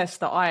success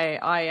that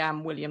I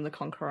am William the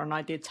Conqueror and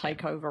I did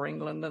take over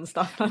England and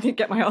stuff. And I didn't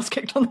get my ass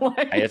kicked on the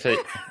way. I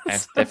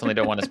definitely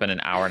don't want to spend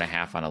an hour and a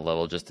half on a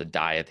level just to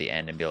die at the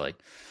end and be like,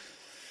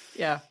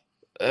 yeah.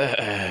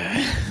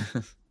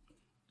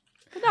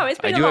 But no, it's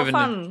been a lot of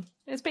fun.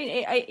 It's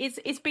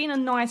been a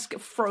nice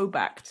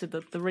throwback to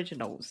the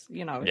originals.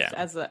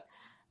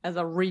 As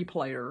a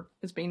replayer,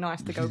 it's been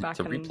nice to go back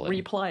and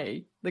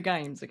replay the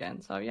games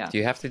again. So yeah. Do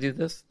you have to do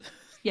this?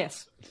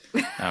 Yes.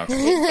 Oh, okay.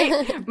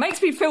 It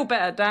makes me feel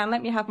better, Dan.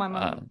 Let me have my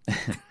moment.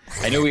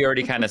 I know we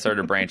already kind of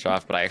started to branch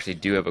off, but I actually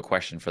do have a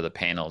question for the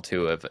panel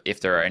too. Of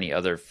if there are any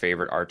other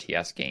favorite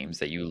RTS games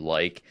that you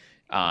like.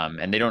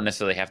 And they don't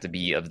necessarily have to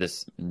be of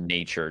this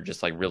nature,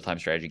 just like real-time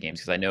strategy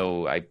games. Because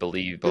I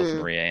believe both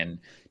Maria and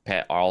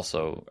Pat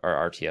also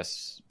are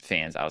RTS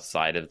fans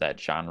outside of that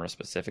genre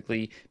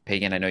specifically.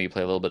 Pagan, I know you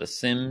play a little bit of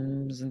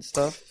Sims and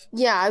stuff.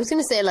 Yeah, I was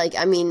gonna say, like,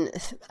 I mean,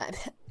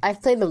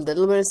 I've played a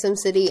little bit of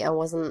SimCity. I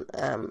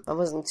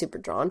wasn't super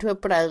drawn to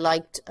it, but I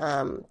liked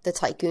the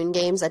Tycoon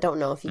games. I don't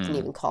know if you can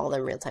even call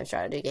them real-time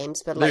strategy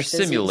games, but they're like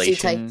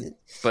simulation,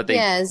 but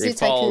they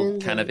fall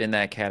kind of in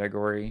that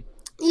category.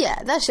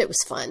 Yeah, that shit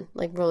was fun.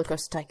 Like Roller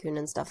Coaster Tycoon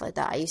and stuff like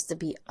that. I used to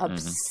be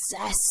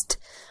obsessed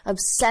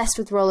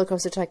with Roller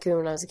Coaster Tycoon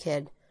when I was a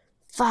kid.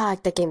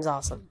 Fuck, that game's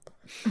awesome.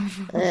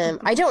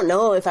 I don't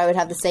know if I would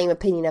have the same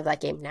opinion of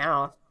that game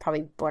now.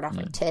 Probably bored off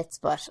my tits,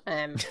 but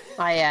I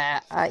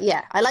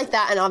like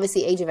that. And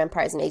obviously Age of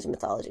Empires and Age of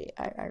Mythology.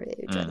 I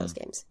really enjoy those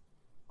games.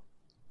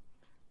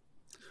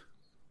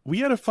 We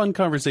had a fun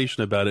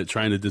conversation about it,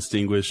 trying to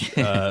distinguish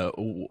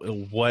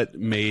what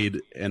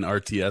made an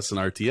RTS an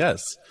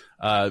RTS.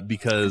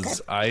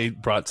 Because I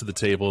brought to the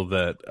table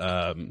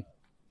that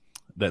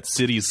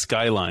Cities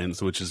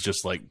Skylines, which is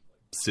just like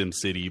Sim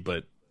City,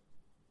 but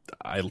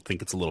I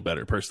think it's a little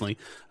better personally.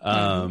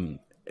 And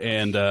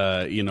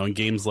in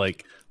games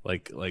like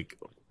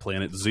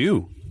Planet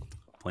Zoo,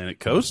 Planet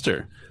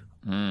Coaster,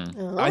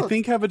 I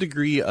think have a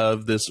degree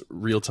of this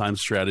real-time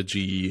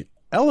strategy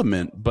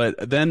element,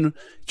 but then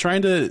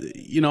trying to,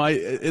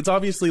 it's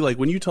obviously like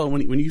when you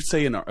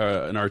say an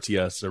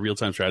RTS, a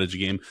real-time strategy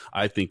game,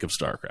 I think of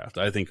StarCraft,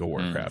 I think of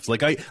Warcraft.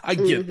 Like I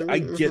get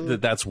that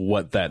that's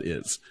what that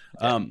is.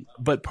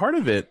 But part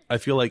of it, I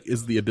feel like,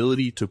 is the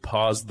ability to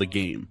pause the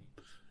game.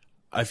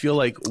 I feel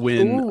like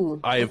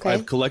when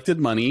I've collected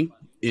money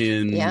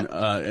in,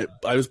 I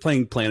was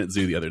playing Planet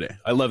Zoo the other day.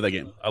 I love that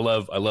game. I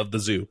love the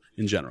zoo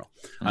in general.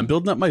 I'm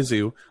building up my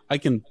zoo. I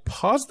can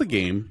pause the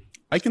game.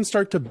 I can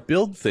start to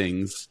build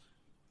things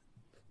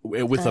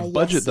with a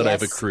budget that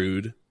I've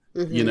accrued,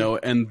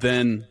 and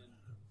then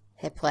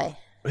hit play,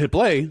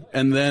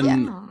 and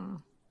then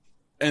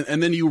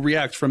and then you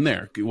react from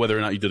there, whether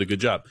or not you did a good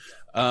job.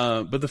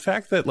 But the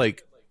fact that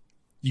like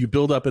you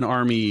build up an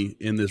army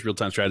in this real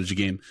time strategy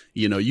game,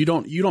 you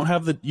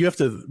have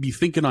to be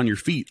thinking on your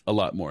feet a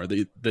lot more.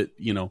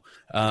 Not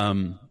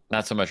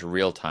so much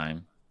real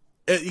time.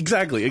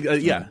 Exactly.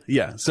 Yeah.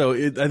 So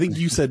I think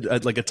you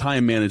said like a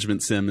time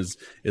management sim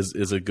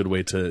is a good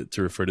way to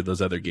refer to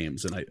those other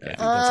games, and I think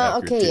that's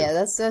accurate too. Yeah,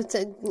 that's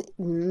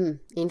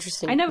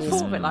interesting. I never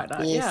thought of it like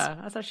that. Yes. Yeah,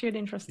 that's actually an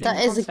interesting. That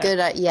is concept. A good.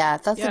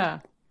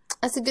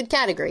 That's a good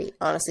category,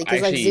 honestly,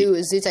 because like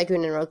Zoo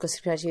Tycoon and Roller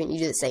Coaster Tycoon, you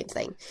do the same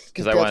thing.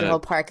 You build your whole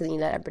park and then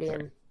you let everybody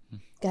in.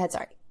 Go ahead.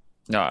 Sorry.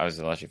 No, I was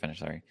going to let you finish.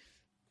 Sorry.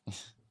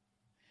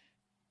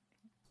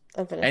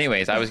 I'm finished.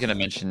 Anyways, I was going to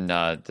mention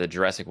the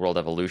Jurassic World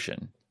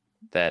Evolution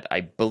that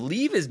I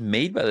believe is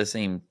made by the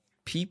same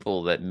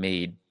people that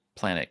made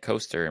Planet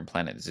Coaster and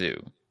Planet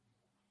Zoo.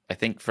 I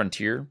think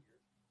Frontier.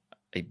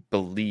 I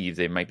believe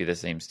they might be the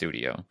same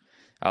studio.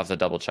 I'll have to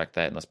double check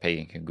that unless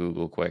Pagan can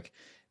Google quick.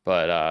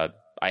 But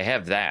I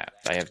have that.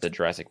 I have the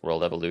Jurassic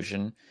World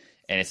Evolution,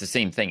 and it's the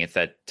same thing. It's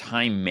that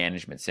time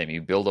management sim.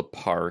 You build a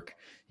park,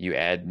 you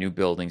add new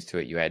buildings to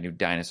it, you add new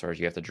dinosaurs,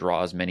 you have to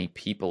draw as many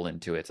people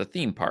into it. It's a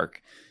theme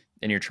park,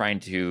 and you're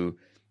trying to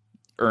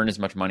earn as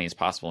much money as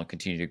possible and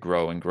continue to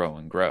grow and grow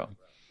and grow.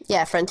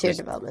 Yeah, Frontier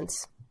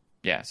Developments.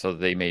 Yeah, so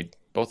they made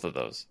both of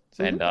those.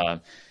 And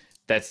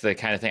that's the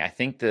kind of thing. I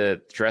think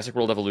the Jurassic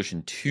World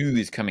Evolution 2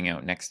 is coming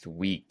out next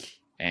week.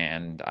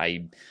 And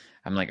I'm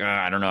like,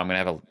 I don't know. I'm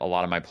going to have a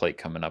lot on my plate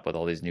coming up with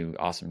all these new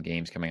awesome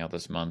games coming out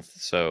this month.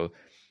 So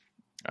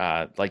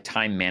like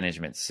time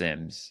management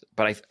sims.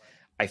 But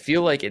I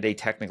feel like they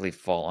technically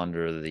fall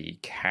under the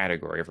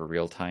category of a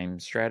real-time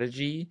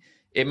strategy.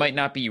 It might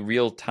not be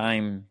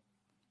real-time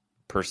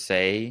per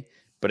se,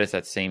 but it's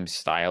that same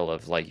style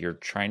of like you're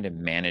trying to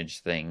manage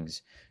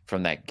things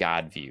from that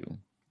God view.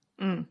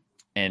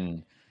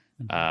 And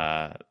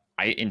I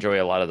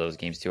enjoy a lot of those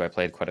games too. I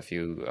played quite a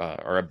few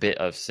or a bit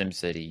of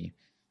SimCity,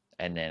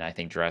 and then I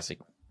think Jurassic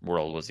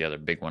World was the other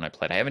big one I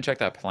played. I haven't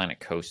checked out Planet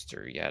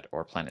Coaster yet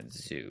or Planet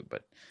Zoo,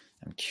 but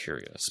I'm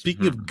curious.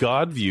 Speaking of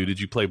God view, did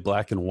you play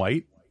Black and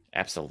White?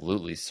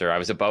 Absolutely, sir. I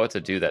was about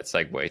to do that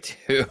segue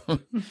too.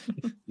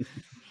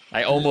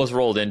 I almost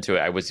rolled into it.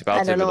 I was about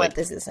to. I don't know what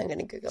this is. I'm going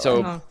to Google it.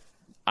 So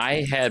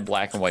I had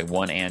Black and White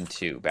 1 and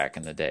 2 back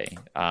in the day.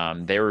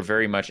 They were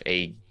very much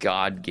a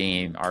God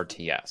game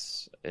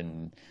RTS.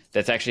 And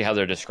that's actually how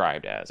they're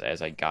described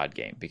as a God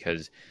game.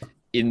 Because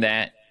in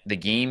that, the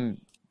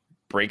game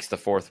breaks the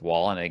fourth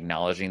wall and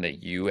acknowledging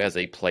that you as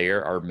a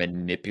player are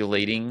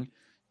manipulating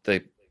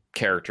the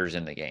characters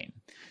in the game.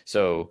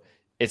 So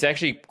it's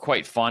actually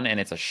quite fun, and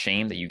it's a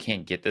shame that you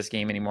can't get this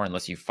game anymore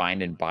unless you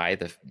find and buy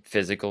the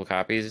physical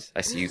copies.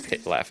 I see you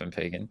laughing,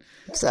 Pagan.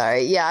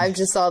 Sorry. Yeah, I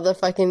just saw the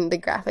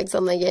graphics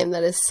on the game.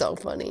 That is so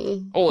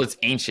funny. Oh, it's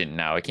ancient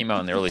now. It came out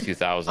in the early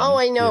 2000s. Oh,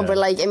 I know, but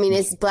like, I mean,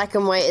 it's black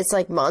and white. It's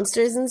like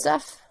monsters and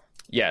stuff.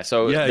 Yeah,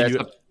 so that's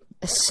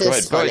it's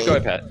just go funny.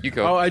 ahead, Pat. You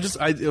go.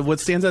 Oh, what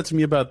stands out to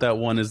me about that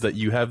one is that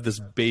you have this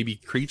baby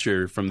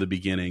creature from the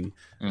beginning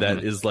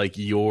that is like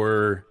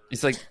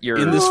It's like you're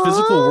in this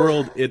physical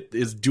world. It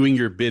is doing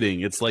your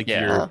bidding. It's like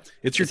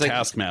it's your like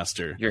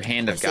taskmaster, your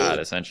hand of God,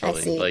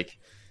 essentially. Like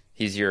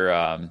he's your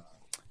the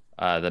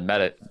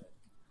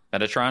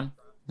Metatron.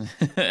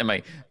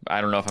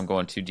 I don't know if I'm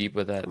going too deep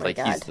with that. Oh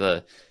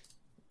God.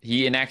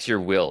 He enacts your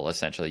will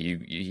essentially.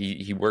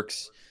 He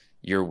works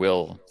your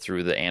will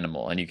through the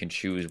animal, and you can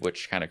choose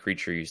which kind of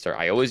creature you start.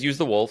 I always use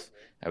the wolf.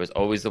 I was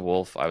always the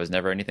wolf. I was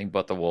never anything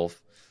but the wolf.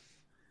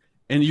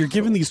 And you're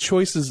given these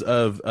choices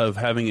of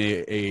having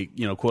a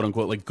quote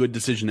unquote like good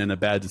decision and a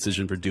bad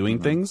decision for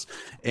doing things,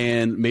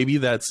 and maybe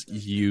that's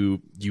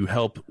you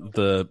help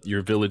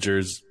your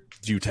villagers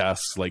do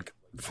tasks like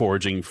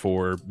foraging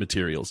for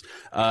materials,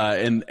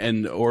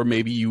 or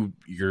maybe you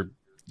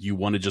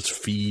want to just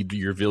feed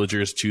your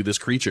villagers to this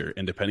creature,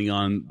 and depending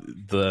on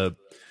the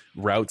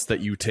routes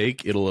that you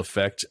take, it'll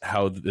affect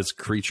how this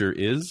creature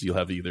is. You'll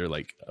have either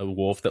like a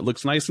wolf that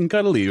looks nice and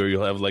cuddly, or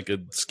you'll have like a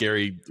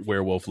scary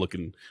werewolf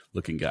looking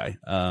guy.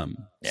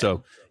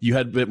 So you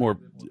had a bit more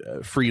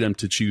freedom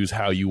to choose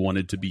how you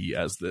wanted to be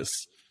as this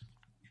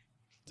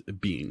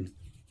being.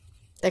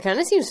 That kind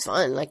of seems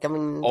fun. Like, I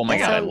mean, oh my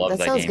God, I love that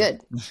game. Sounds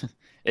good.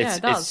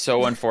 It's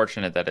so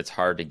unfortunate that it's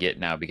hard to get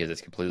now because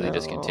it's completely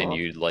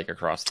discontinued like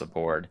across the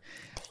board.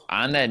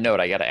 On that note,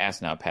 I got to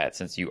ask now, Pat,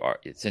 since you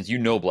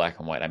know Black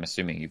and White, I'm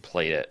assuming you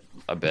played it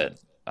a bit.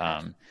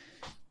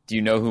 Do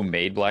you know who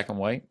made Black and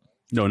White?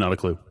 No, not a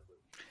clue.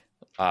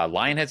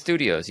 Lionhead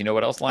Studios. You know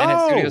what else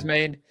Lionhead Studios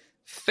made?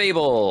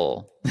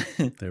 Fable.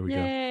 There we go.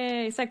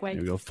 Yay, segue.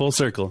 There we go. Full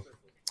circle.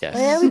 Yes.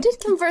 Oh, yeah, we did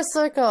come for a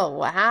circle.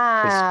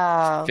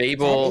 Wow.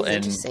 Fable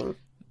and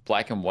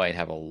Black and White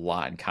have a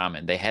lot in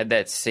common. They had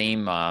that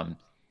same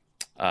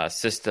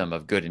system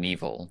of good and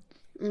evil.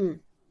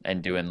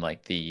 And doing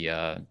like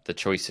the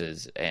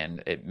choices,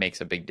 and it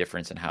makes a big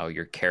difference in how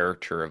your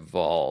character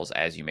evolves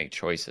as you make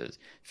choices.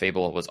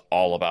 Fable was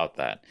all about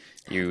that.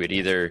 You would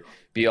either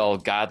be all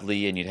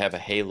godly and you'd have a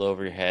halo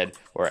over your head,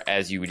 or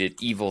as you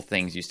did evil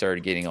things, you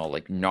started getting all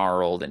like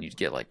gnarled and you'd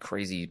get like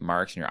crazy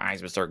marks and your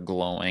eyes would start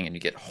glowing and you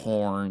get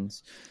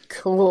horns.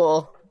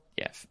 Cool.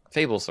 Yeah,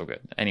 Fable's so good.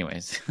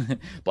 Anyways,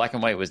 Black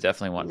and White was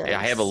definitely one. Nice.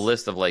 I have a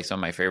list of like some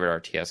of my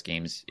favorite RTS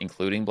games,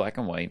 including Black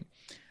and White.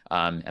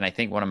 And I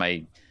think one of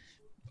my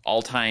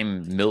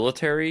all-time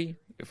military,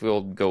 if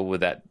we'll go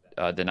with that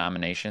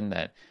denomination,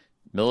 that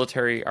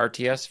military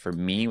RTS for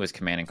me was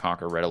Command and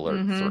Conquer Red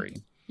Alert 3.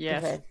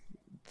 Yes. Okay.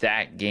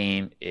 That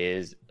game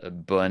is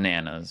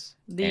bananas.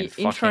 The and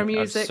intro fucking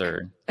music.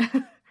 Absurd.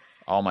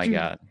 Oh my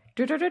God.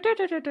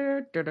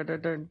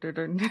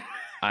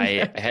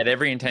 I had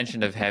every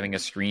intention of having a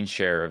screen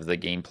share of the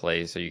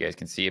gameplay so you guys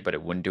can see it, but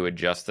it wouldn't do it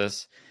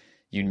justice.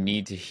 You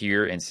need to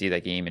hear and see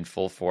that game in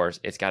full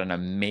force. It's got an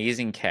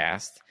amazing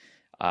cast.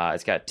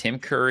 It's got Tim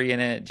Curry in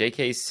it,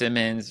 J.K.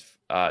 Simmons,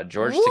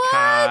 George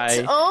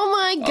Takei.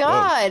 Oh my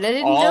God, I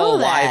didn't know that. All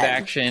live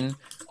action,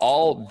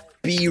 all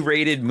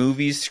B-rated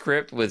movie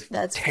script with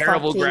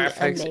terrible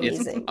graphics.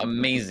 Amazing. It's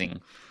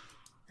amazing.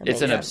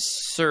 It's an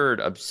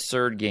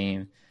absurd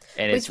game,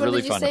 and it's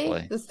really fun to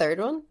play. The third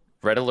one?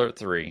 Red Alert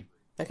 3.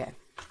 Okay.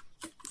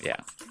 Yeah.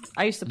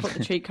 I used to put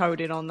the cheat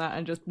code in on that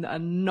and just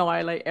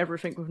annihilate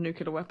everything with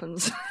nuclear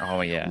weapons.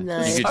 Oh yeah,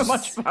 Nice. You So could-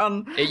 much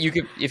fun. you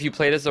could if you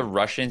played as the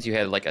Russians, you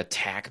had like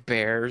attack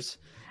bears.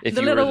 If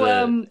The you little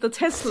were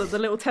the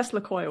little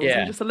Tesla coils Yeah.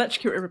 and just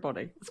electrocute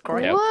everybody. It's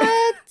great. Yep.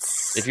 What?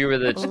 If you were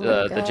the Oh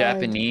my the God.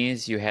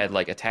 Japanese, you had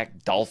like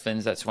attack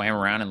dolphins that swam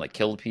around and like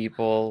killed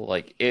people.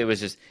 Like it was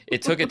just,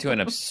 it took it to an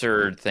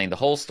absurd thing. The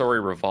whole story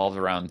revolved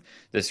around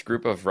this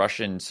group of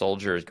Russian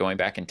soldiers going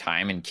back in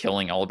time and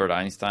killing Albert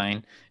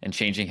Einstein and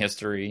changing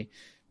history.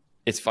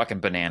 It's fucking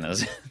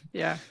bananas.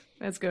 Yeah,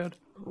 it's good.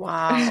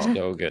 Wow.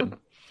 So good.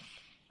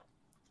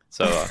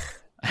 So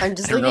I'm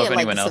just I don't know looking if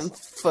at like anyone some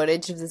else-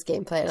 footage of this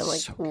gameplay, and I'm like,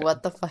 So good.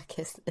 what the fuck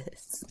is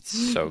this?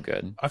 it's so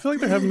good. I feel like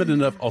there haven't been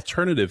enough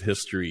alternative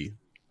history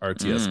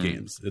RTS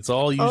games. It's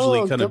all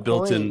usually kind of good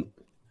built in. point.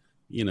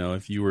 You know,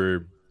 if you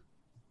were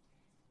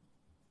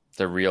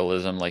The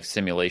realism, like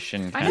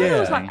simulation. I Kind know of there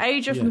was thing. like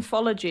Age of Yeah.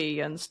 Mythology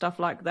and stuff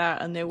like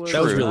that, and there was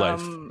That was real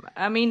life.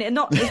 I mean, it's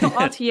not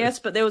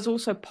RTS, but there was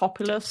also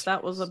Populous.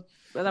 It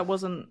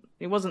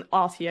wasn't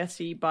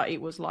RTS-y, but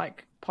it was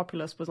like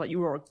Populous was like you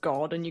were a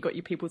god, and you got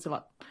your people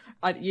to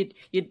like, you'd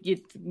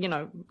you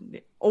know,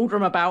 order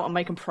them about and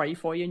make them pray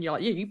for you, and you're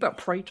like, yeah, you better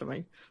pray to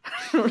me.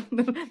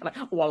 Like,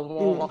 wah,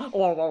 wah, wah,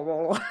 wah,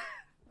 wah,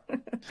 wah.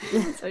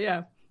 So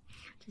yeah,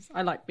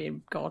 I like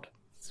being god.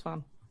 It's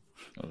fun.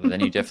 Well, then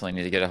you definitely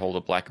need to get a hold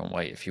of Black and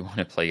White if you want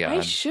to play God.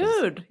 I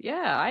should.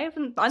 Yeah, I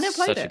never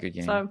played Such a it. good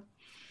game. So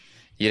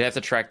You'd have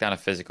to track down a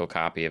physical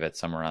copy of it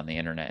somewhere on the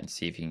internet and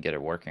see if you can get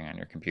it working on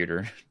your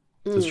computer.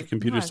 does your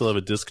computer nice. still have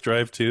a disk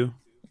drive too?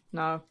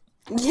 no.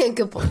 Yeah,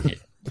 good point.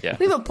 Yeah.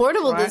 We have a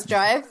portable Right. disk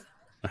drive.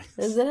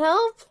 Does it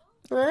help?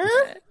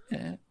 Huh?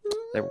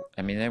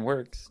 I mean, it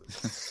works.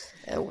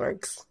 It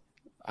works.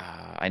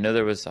 I know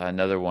there was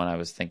another one I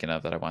was thinking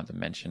of that I wanted to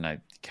mention. I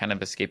kind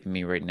of escaping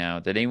me right now.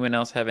 Did anyone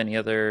else have any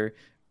other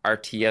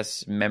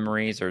RTS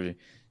memories or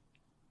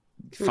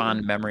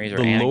fond memories or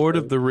The Lord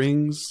anecdotes? of the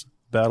Rings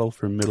Battle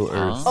for Middle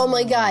Earth. Oh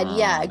my god,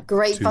 yeah,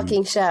 great Two.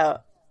 fucking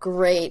shout.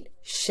 Great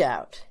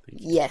shout.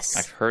 Yes.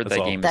 I've heard That's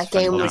that all. game. That is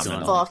game was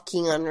phenomenal.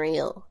 fucking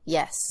unreal.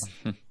 Yes.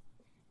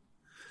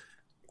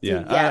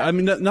 Yeah, Yeah. I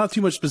mean, not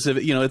too much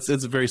specific. You know, it's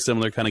a very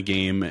similar kind of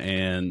game,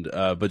 and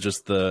but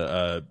just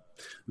the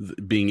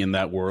being in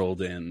that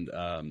world and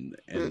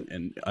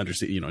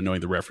understand, you know, knowing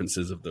the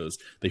references of the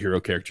hero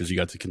characters you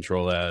got to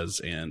control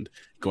as, and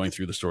going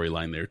through the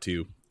storyline there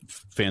too.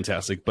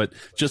 Fantastic. But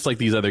just like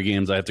these other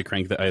games, I have to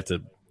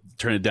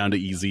turn it down to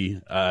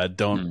easy.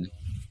 Don't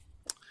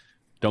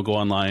go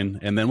online,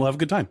 and then we'll have a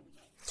good time.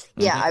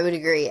 Yeah, I would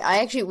agree.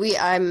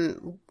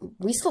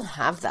 We still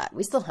have that.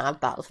 We still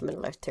have Battle for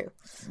Middle Earth too.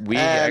 We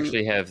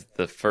actually have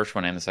the first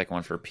one and the second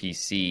one for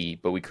PC,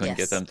 but we couldn't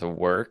Yes. get them to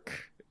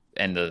work,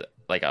 and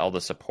all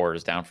the support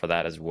is down for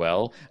that as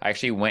well. I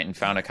actually went and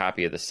found a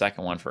copy of the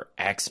second one for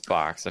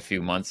Xbox a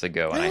few months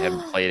ago, and I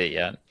haven't played it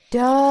yet.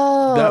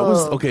 Dope. That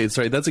was okay.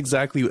 Sorry, that's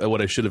exactly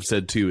what I should have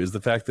said too. Is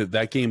the fact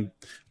that game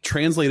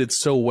translated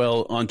so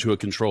well onto a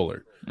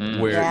controller,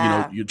 where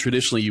Yeah.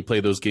 traditionally you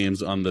play those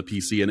games on the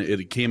PC, and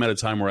it came at a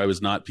time where I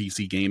was not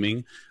PC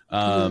gaming,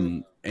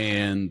 and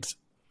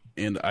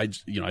I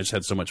just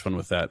had so much fun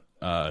with that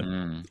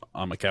on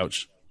my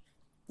couch.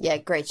 Yeah,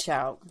 great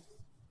shout.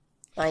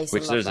 I used to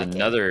Which love there's that game.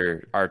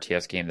 another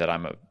RTS game that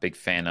I'm a big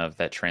fan of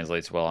that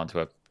translates well onto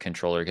a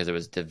controller because it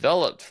was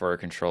developed for a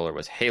controller,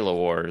 was Halo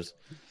Wars.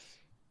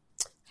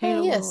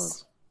 Oh, yes.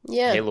 Wars.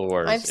 Yeah. Halo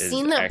Wars I've is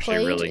seen that actually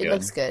played. really It good.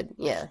 looks good.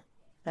 Yeah.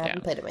 I haven't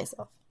Yeah. played it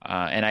myself.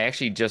 And I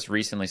actually just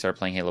recently started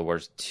playing Halo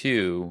Wars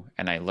 2,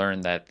 and I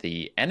learned that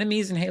the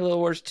enemies in Halo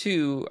Wars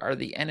 2 are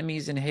the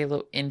enemies in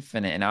Halo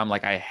Infinite. And now I'm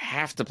like, I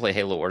have to play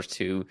Halo Wars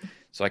 2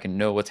 so I can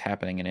know what's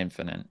happening in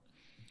Infinite.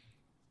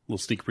 Little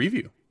sneak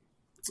preview.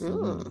 A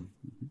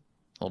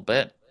little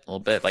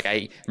bit. Like,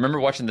 I remember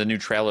watching the new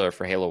trailer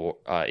for Halo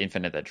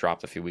Infinite that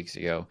dropped a few weeks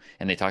ago,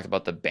 and they talked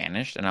about the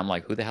Banished, and I'm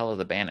like, who the hell are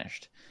the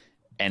Banished?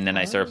 And then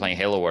I started playing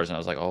Halo Wars, and I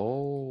was like,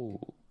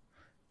 oh,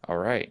 all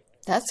right.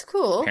 That's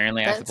cool.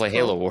 Apparently I have to That's play cool.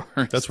 Halo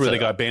Wars. That's where they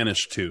So, got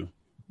banished to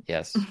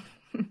Yes,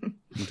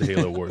 into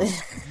Halo Wars.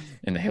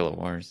 in the Halo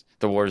Wars.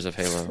 The Wars of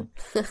Halo.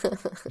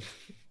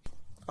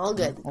 All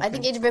good. I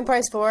think Age of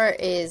Empires 4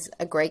 is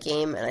a great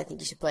game, and I think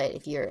you should play it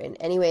if you're in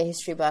any way a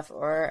history buff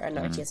or an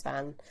RTS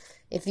fan.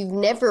 If you've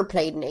never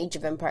played an Age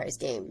of Empires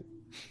game,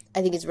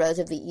 I think it's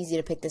relatively easy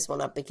to pick this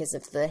one up because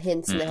of the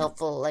hints and the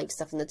helpful like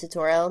stuff in the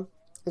tutorial.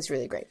 It's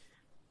really great.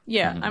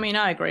 Yeah, I mean,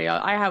 I agree.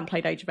 I haven't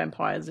played Age of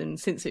Empires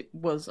since it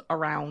was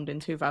around in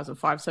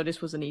 2005, so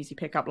this was an easy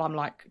pickup. I'm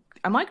like,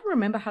 am I going to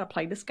remember how to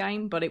play this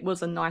game? But it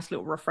was a nice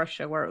little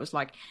refresher where it was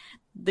like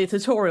the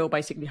tutorial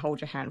basically holds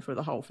your hand through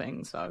the whole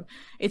thing, so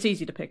it's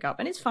easy to pick up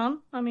and it's fun.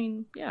 I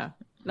mean, yeah,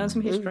 learn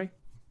some history.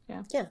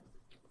 Yeah.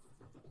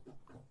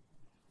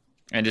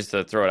 And just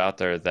to throw it out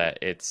there that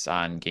it's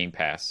on Game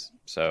Pass.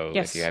 So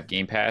Yes. if you have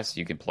Game Pass,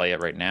 you can play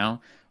it right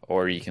now,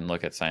 or you can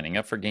look at signing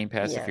up for Game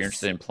Pass. If Yes. you're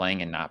interested in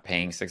playing and not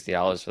paying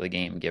 $60 for the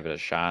game, give it a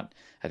shot.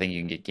 I think you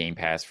can get Game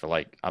Pass for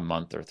like a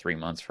month or 3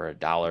 months for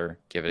 $1.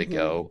 Give it a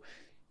go.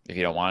 If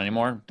you don't want it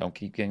anymore, don't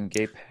keep getting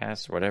Game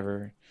Pass or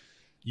whatever.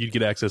 You'd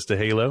get access to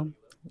Halo,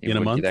 You in a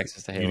would month. get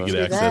access to Halo. You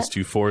get access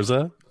to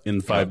Forza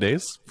in 5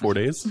 days, 4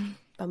 days.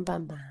 Bum,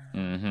 bum, bum.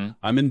 Mm-hmm.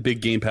 I'm in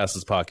Big Game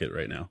Pass's pocket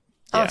right now.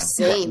 Oh,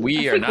 same.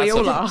 We I are think we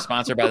all are.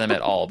 sponsored by them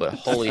at all, but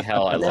holy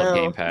hell, I love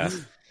Game Pass.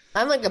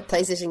 I'm like a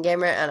PlayStation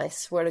gamer, and I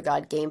swear to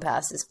God, Game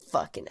Pass is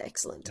fucking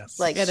excellent. Yes.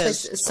 Like, It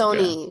is.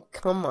 Sony,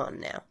 come on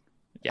now.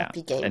 Yeah,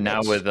 Happy game, and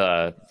now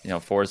bitch.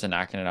 with Forza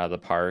knocking it out of the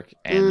park,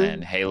 and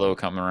then Halo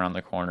coming around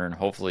the corner, and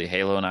hopefully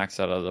Halo knocks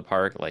it out of the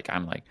park. Like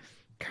I'm like,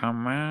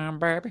 come on,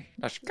 baby,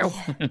 let's go.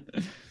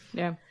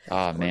 Yeah.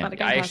 Oh man, about the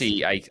Game I Pass?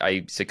 actually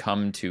I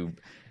succumbed to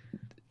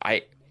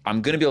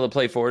I'm gonna be able to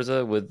play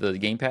Forza with the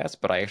Game Pass,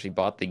 but I actually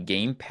bought the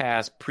Game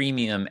Pass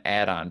Premium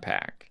add-on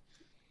pack,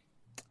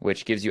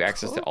 which gives you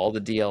access to all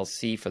the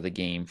DLC for the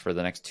game for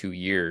the next 2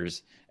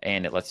 years,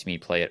 and it lets me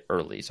play it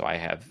early, so I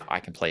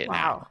can play it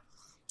now.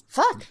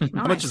 Fuck.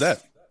 How much is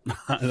that?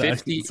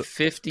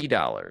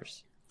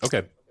 $50.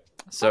 Okay.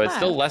 So Not it's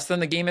still bad. less than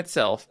the game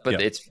itself, but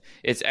Yeah.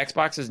 it's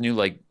Xbox's new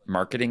like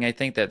marketing. I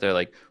think that they're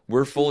like,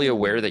 we're fully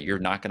aware that you're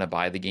not going to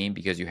buy the game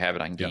because you have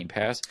it on Game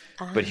Pass,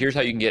 but here's how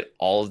you can get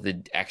all of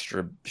the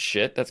extra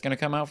shit that's going to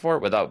come out for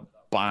it without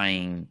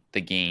buying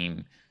the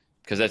game,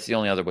 because that's the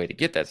only other way to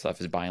get that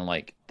stuff is buying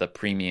like the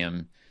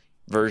premium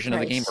version of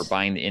the game or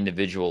buying the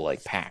individual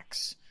like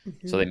packs.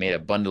 So they made a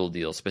bundle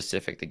deal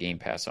specific to Game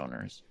Pass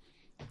owners.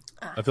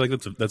 I feel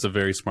like that's a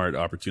very smart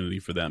opportunity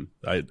for them.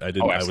 I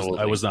didn't. absolutely.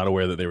 I was not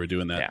aware that they were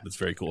doing that. Yeah. That's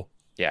very cool.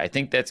 Yeah, I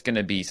think that's going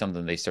to be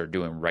something they start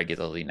doing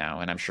regularly now,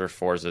 and I'm sure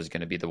Forza is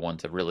going to be the one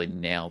to really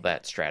nail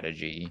that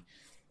strategy,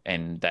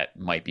 and that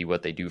might be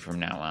what they do from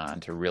now on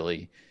to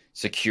really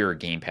secure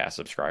Game Pass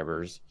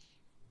subscribers.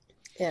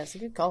 Yeah, it's a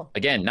good call.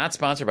 Again, not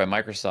sponsored by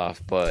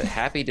Microsoft, but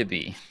happy to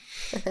be.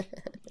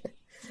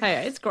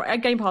 Hey, it's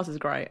great. Game Pass is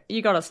great.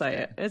 You gotta say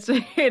it.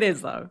 It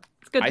is though.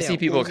 It's a good. I deal. see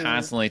people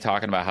constantly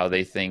talking about how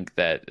they think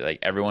that like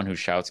everyone who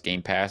shouts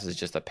Game Pass is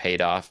just a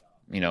paid off,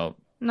 No,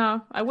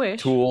 I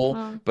wish.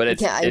 tool, but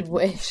it's Yeah, I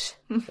wish.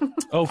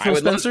 Oh, Phil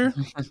would love- Spencer.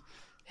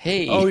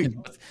 hey,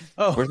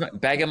 Oh, where's my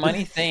bag of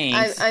money?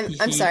 Thanks.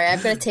 I'm sorry.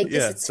 I'm going to take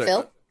this. Yeah, It's sorry.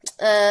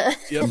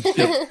 Phil.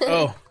 Yep.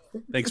 Oh,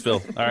 thanks,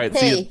 Phil. All right.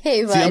 Hey, see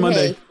you bud. on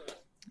Monday. Hey.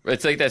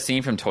 It's like that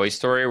scene from Toy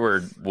Story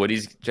where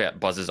Woody's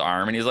buzzes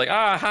arm and he's like,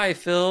 hi,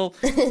 Phil.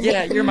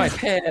 Yeah, you're my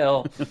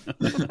pal.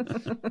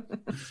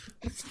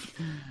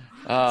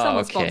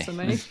 Someone okay. sponsor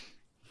me.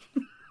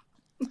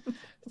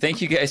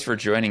 Thank you guys for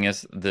joining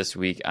us this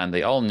week on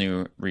the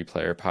all-new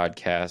Replayer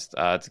podcast.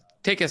 To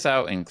take us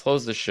out and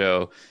close the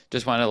show,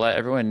 just want to let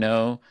everyone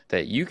know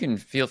that you can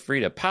feel free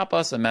to pop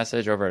us a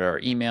message over at our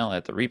email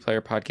at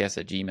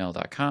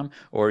thereplayerpodcast@gmail.com,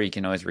 or you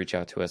can always reach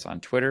out to us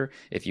on Twitter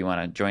if you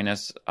want to join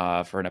us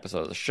for an episode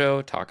of the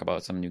show, talk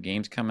about some new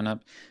games coming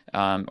up,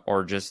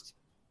 or just,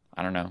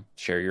 I don't know,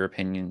 share your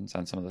opinions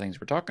on some of the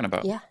things we're talking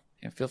about. Yeah.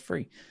 Feel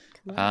free.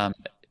 Are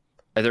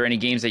there any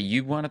games that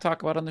you want to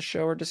talk about on the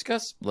show or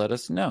discuss? Let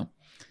us know.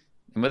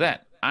 And with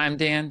that, I'm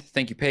Dan.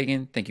 Thank you,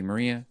 Pagan. Thank you,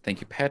 Maria. Thank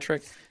you,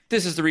 Patrick.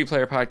 This is the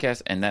Replayer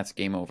Podcast, and that's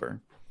game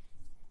over.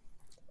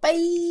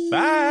 Bye.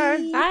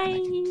 Bye. Bye.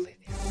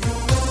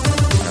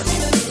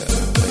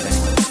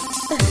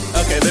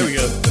 Okay, there we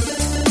go.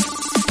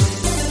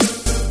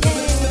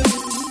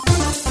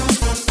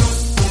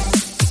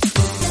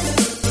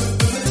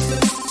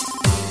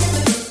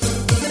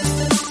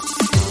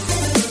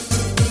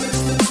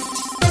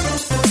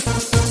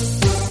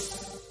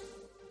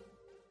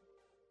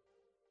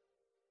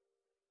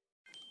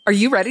 Are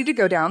you ready to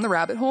go down the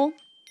rabbit hole?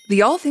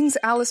 The All Things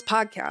Alice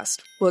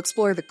podcast will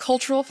explore the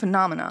cultural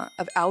phenomena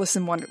of Alice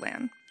in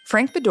Wonderland.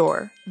 Frank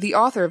Bedore, the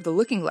author of the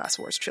Looking Glass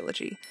Wars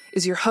trilogy,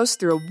 is your host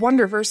through a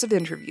wonderverse of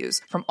interviews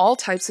from all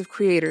types of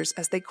creators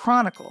as they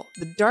chronicle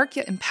the dark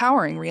yet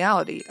empowering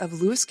reality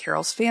of Lewis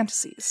Carroll's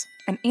fantasies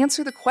and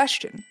answer the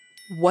question,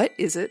 what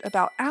is it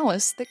about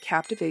Alice that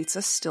captivates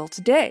us still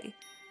today?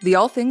 The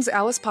All Things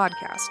Alice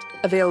podcast,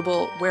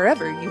 available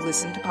wherever you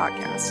listen to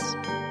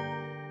podcasts.